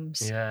hospital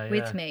rooms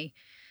with me.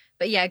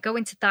 But yeah,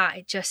 going to that,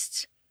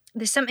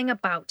 there's something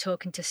about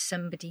talking to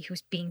somebody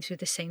who's been through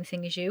the same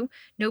thing as you.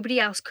 Nobody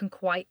else can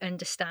quite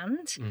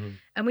understand.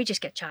 And we just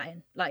get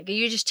chatting. Like,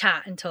 you just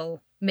chat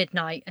until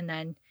midnight, and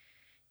then,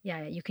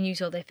 yeah, you can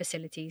use all their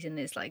facilities, and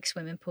there's like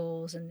swimming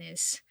pools, and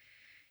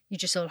you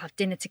just all have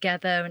dinner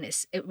together, and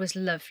it was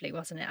lovely,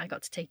 wasn't it? I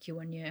got to take you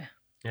 1 year.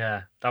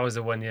 Yeah, that was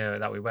the 1 year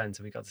that we went,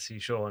 and we got to see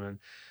Sean. And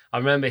I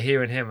remember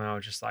hearing him, and I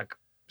was just like,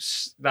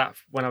 that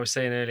when I was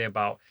saying earlier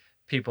about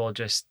people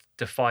just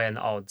defying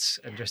the odds,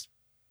 and just,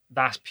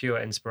 that's pure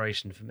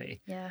inspiration for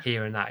me. Yeah.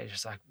 Hearing that, it's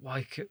just like,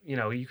 why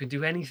you can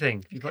do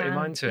anything if you put your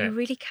mind to it. You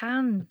really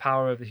can. The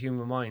power of the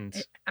human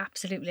mind.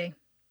 Absolutely.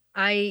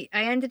 I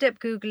ended up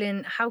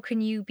Googling, how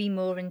can you be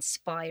more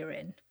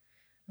inspiring?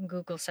 And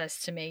Google says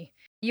to me,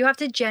 you have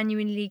to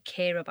genuinely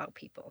care about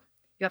people.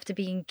 You have to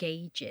be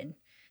engaging.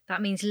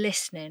 That means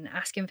listening,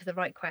 asking for the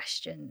right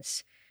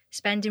questions,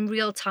 spending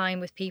real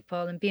time with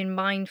people, and being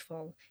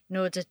mindful in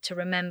order to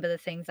remember the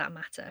things that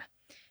matter.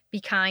 Be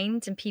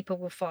kind, and people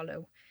will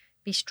follow.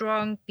 Be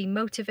strong, be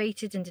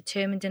motivated and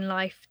determined in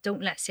life.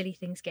 Don't let silly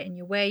things get in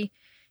your way.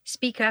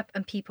 Speak up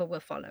and people will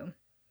follow,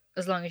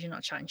 as long as you're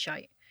not chatting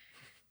shite.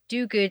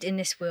 Do good in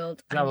this world.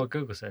 Is that what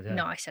Google said? Yeah.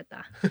 No, I said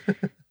that.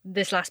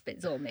 This last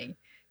bit's all me.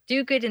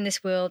 Do good in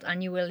this world,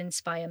 and you will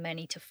inspire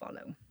many to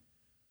follow.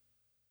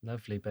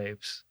 Lovely,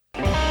 babes.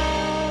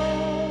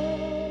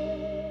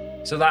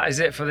 So that is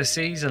it for the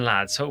season,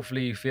 lads.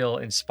 Hopefully you feel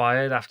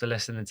inspired after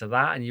listening to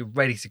that, and you're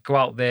ready to go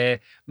out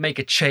there, make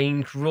a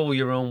change, rule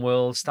your own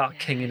world, start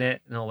kinging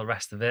it, and all the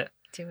rest of it.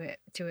 Do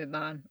it,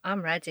 man.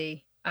 I'm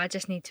ready. I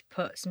just need to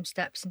put some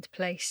steps into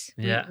place.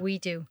 Yeah. We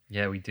do.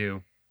 Yeah, we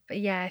do. But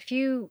yeah,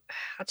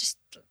 I'll just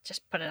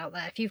put it out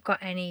there. If you've got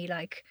any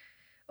like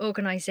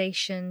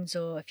organizations,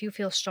 or if you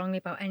feel strongly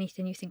about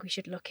anything you think we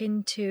should look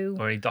into,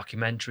 or any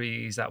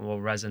documentaries that will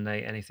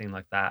resonate, anything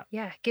like that,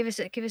 yeah, give us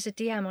a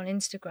DM on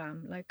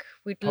Instagram. Like,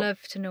 we'd love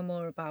to know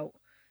more about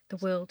the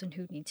world and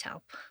who needs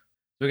help.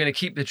 We're going to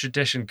keep the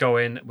tradition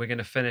going. We're going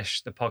to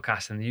finish the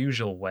podcast in the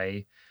usual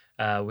way,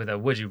 with a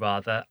would you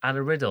rather and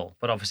a riddle.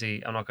 But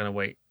obviously I'm not going to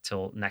wait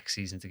till next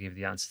season to give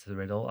you the answer to the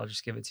riddle. I'll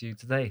just give it to you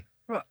today.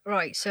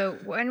 Right, so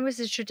when was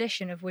the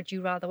tradition of would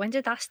you rather? When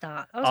did that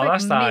start?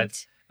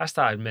 That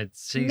started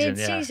mid-season.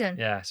 Mid-season?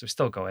 Yeah, so we're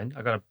still going.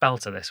 I got a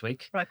belter this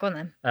week. Right, go on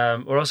then.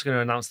 We're also going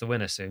to announce the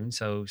winner soon,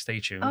 so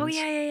stay tuned. Oh,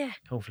 yeah.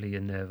 Hopefully you're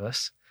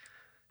nervous.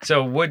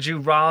 So would you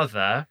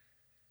rather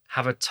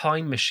have a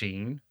time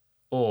machine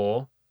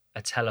or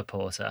a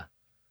teleporter?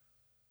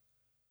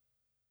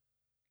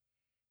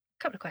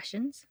 Couple of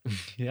questions.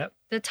 Yep.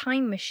 The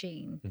time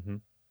machine. Mm-hmm.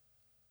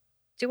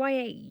 Do I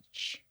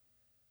age?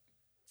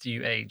 Do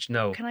you age?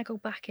 No. Can I go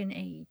back in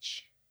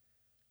age?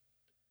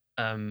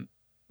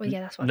 Well,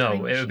 yeah, that's what.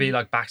 No, it would be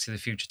like Back to the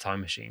Future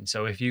time machine.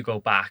 So if you go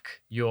back,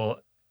 your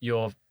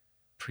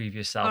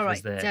previous self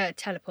is there. All right,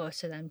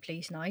 teleporter then,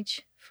 please,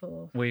 Nige.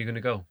 Where are you going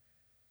to go?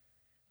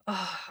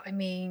 Oh, I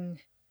mean,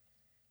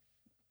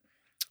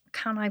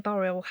 can I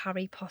borrow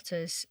Harry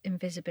Potter's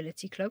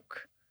invisibility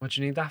cloak? What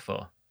do you need that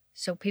for?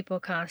 So people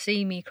can't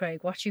see me, Craig.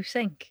 What do you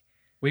think?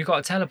 Well, you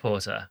got a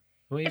teleporter.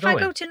 Where are you if going? I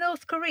go to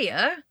North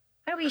Korea,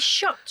 I'll be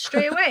shot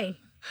straight away.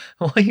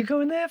 What are you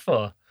going there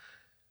for?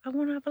 I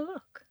want to have a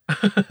look.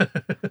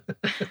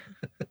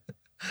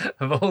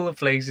 Of all the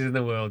places in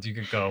the world you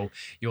could go,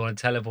 you want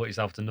to teleport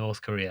yourself to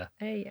North Korea.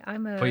 Hey,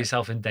 put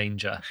yourself in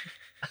danger.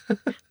 I'm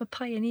a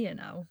pioneer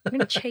now. I'm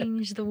going to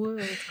change the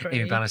world, Craig.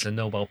 Amy Bannister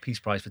Nobel Peace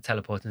Prize for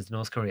teleporting to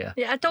North Korea.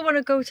 Yeah, I don't want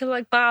to go to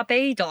like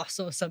Barbados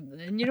or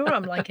something. You know what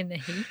I'm like in the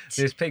heat.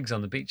 There's pigs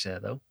on the beach there,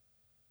 though.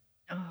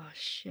 Oh,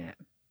 shit.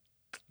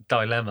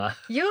 Dilemma.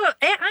 Hang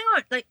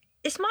on, like,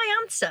 it's my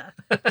answer.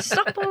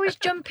 Stop always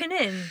jumping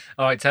in.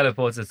 All right,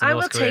 teleporter to North Korea. I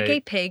will take a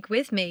pig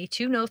with me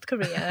to North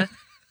Korea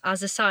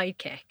as a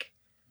sidekick.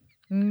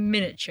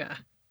 miniature.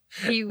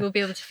 He will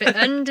be able to fit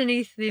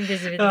underneath the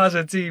invisibility. That's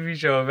a TV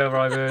show if ever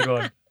I've heard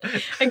one.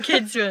 A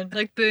kid's one,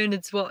 like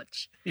Bernard's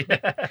watch.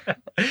 Yeah.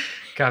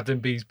 Captain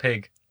B's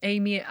pig.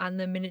 Amy and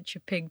the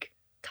miniature pig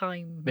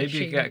time Maybe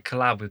machine. you get a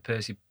collab with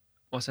Percy.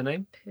 What's her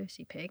name?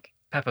 Percy Pig.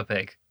 Peppa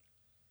Pig.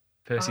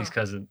 Percy's Oh.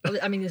 cousin. Well,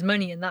 I mean, there's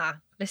money in that.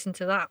 Listen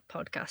to that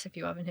podcast if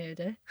you haven't heard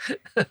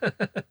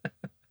it.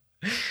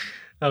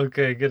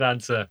 Okay, good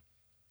answer.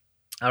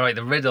 All right,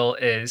 the riddle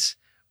is,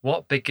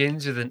 what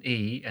begins with an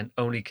E and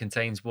only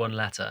contains one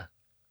letter?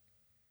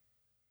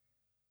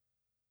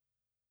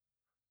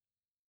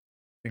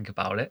 Think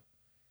about it.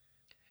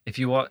 If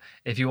you want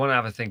to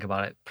have a think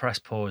about it, press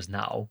pause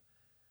now,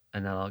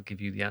 and then I'll give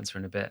you the answer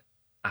in a bit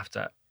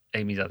after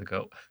Amy's had a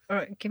go. All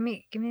right, give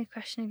me the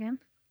question again.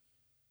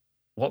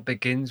 What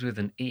begins with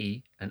an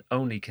E and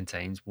only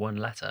contains one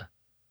letter?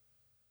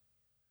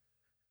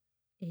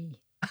 E.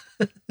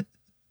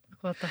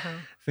 What the hell?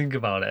 Think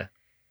about it.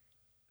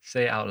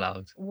 Say it out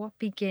loud. What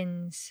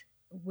begins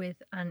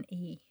with an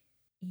E?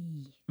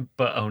 E.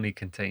 But only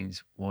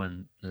contains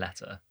one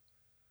letter.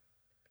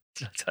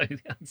 Did I tell you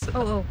the answer?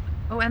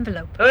 Oh,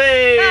 envelope.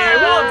 Hey,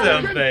 well Ah!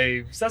 done,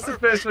 babes. That's the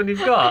first one you've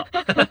got.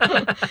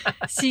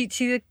 see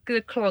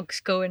the clogs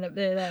going up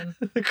there then.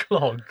 The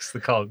cogs. The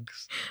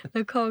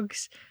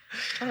cogs.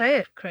 I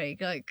heard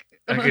Craig, like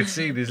I can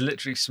see there's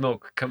literally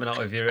smoke coming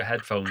out of your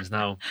headphones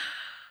now.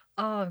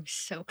 Oh, I'm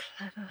so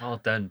clever. Well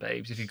done,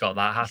 babes. If you got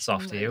that, hats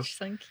off to you. Much,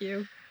 thank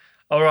you.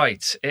 All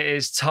right, it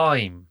is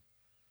time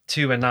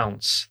to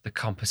announce the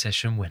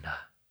competition winner.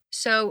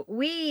 So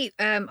we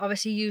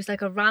obviously used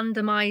like a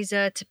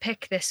randomizer to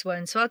pick this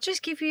one. So I'll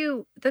just give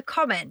you the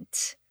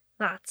comment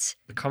that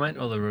The comment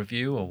or the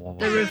review or what?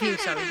 the was it? review,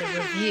 sorry, the review Oh,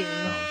 it was a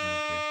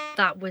review.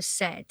 that was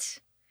said.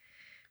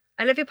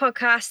 I love your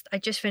podcast. I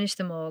just finished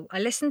them all. I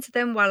listened to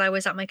them while I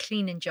was at my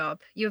cleaning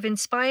job. You have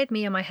inspired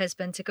me and my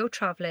husband to go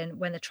travelling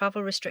when the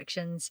travel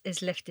restrictions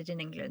is lifted in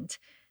England.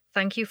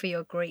 Thank you for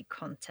your great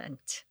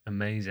content.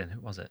 Amazing.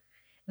 Who was it?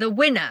 The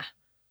winner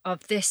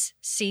of this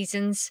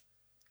season's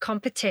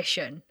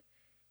competition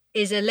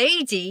is a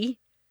lady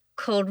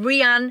called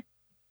Rianne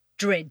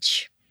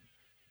Dridge.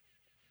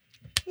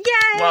 Yay!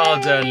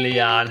 Well done,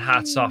 Leanne.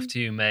 Hats off to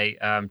you, mate.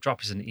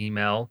 Drop us an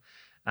email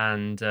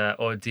and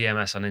or DM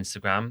us on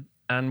Instagram,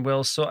 and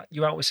we'll sort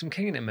you out with some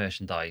King in It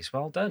merchandise.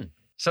 Well done.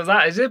 So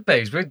that is it,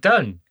 babes. We're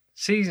done.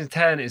 Season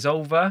 10 is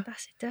over.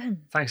 That's it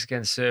done. Thanks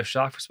again,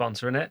 Surfshark, for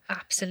sponsoring it.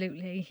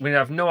 Absolutely. We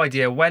have no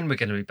idea when we're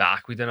going to be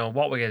back. We don't know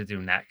what we're going to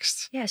do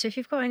next. Yeah, so if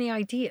you've got any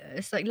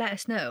ideas, like let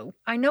us know.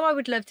 I know I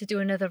would love to do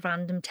another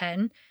random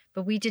 10,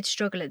 but we did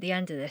struggle at the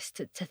end of this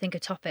to think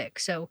of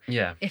topics. So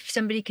Yeah. if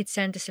somebody could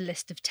send us a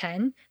list of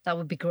 10, that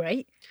would be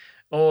great.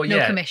 Or No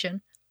yeah.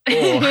 commission. Or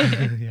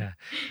yeah.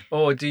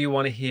 Or do you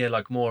want to hear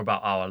like more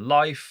about our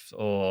life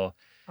or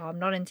Oh, I'm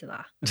not into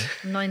that.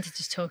 I'm not into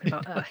just talking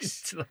about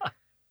us. into that?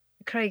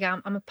 Craig,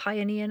 I'm a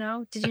pioneer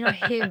now. Did you not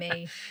hear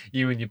me?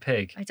 You and your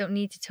pig. I don't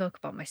need to talk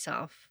about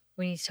myself.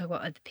 We need to talk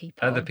about other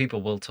people. Other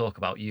people will talk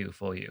about you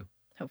for you.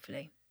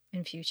 Hopefully,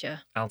 in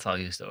future. I'll tell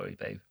you a story,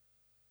 babe.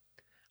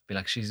 Be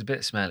like, she's a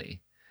bit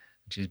smelly.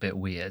 She's a bit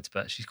weird,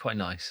 but she's quite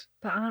nice.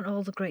 But aren't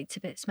all the greats a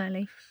bit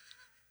smelly?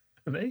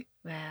 Are they?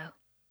 Well,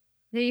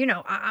 you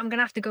know, I'm going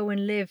to have to go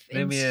and live in...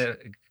 Name me a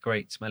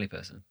great smelly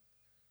person.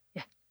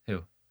 Yeah.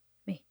 Who?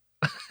 Me.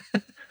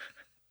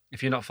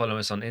 If you're not following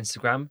us on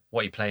Instagram,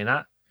 what are you playing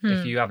at?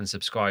 If you haven't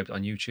subscribed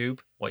on YouTube,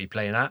 what are you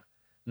playing at?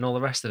 And all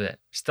the rest of it.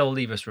 Still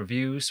leave us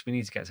reviews. We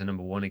need to get to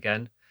number 1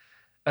 again.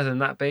 Other than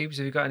that, babes,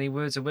 have you got any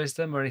words of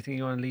wisdom or anything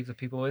you want to leave the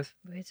people with?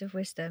 Words of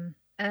wisdom.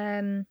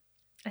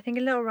 I think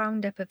a little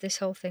roundup of this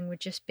whole thing would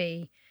just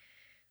be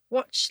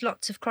watch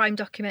lots of crime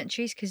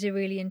documentaries because they're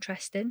really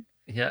interesting.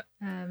 Yeah,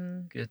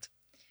 Um, good.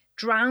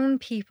 drown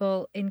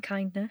people in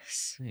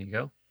kindness. There you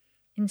go.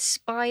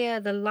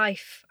 Inspire the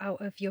life out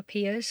of your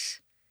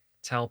peers.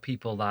 Tell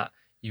people that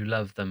you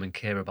love them and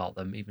care about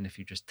them, even if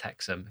you just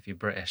text them, if you're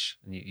British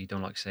and you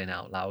don't like saying it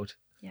out loud.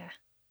 Yeah.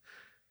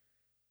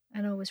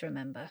 And always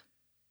remember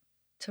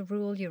to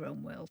rule your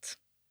own world.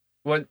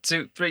 1,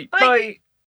 2, 3, Bye. bye.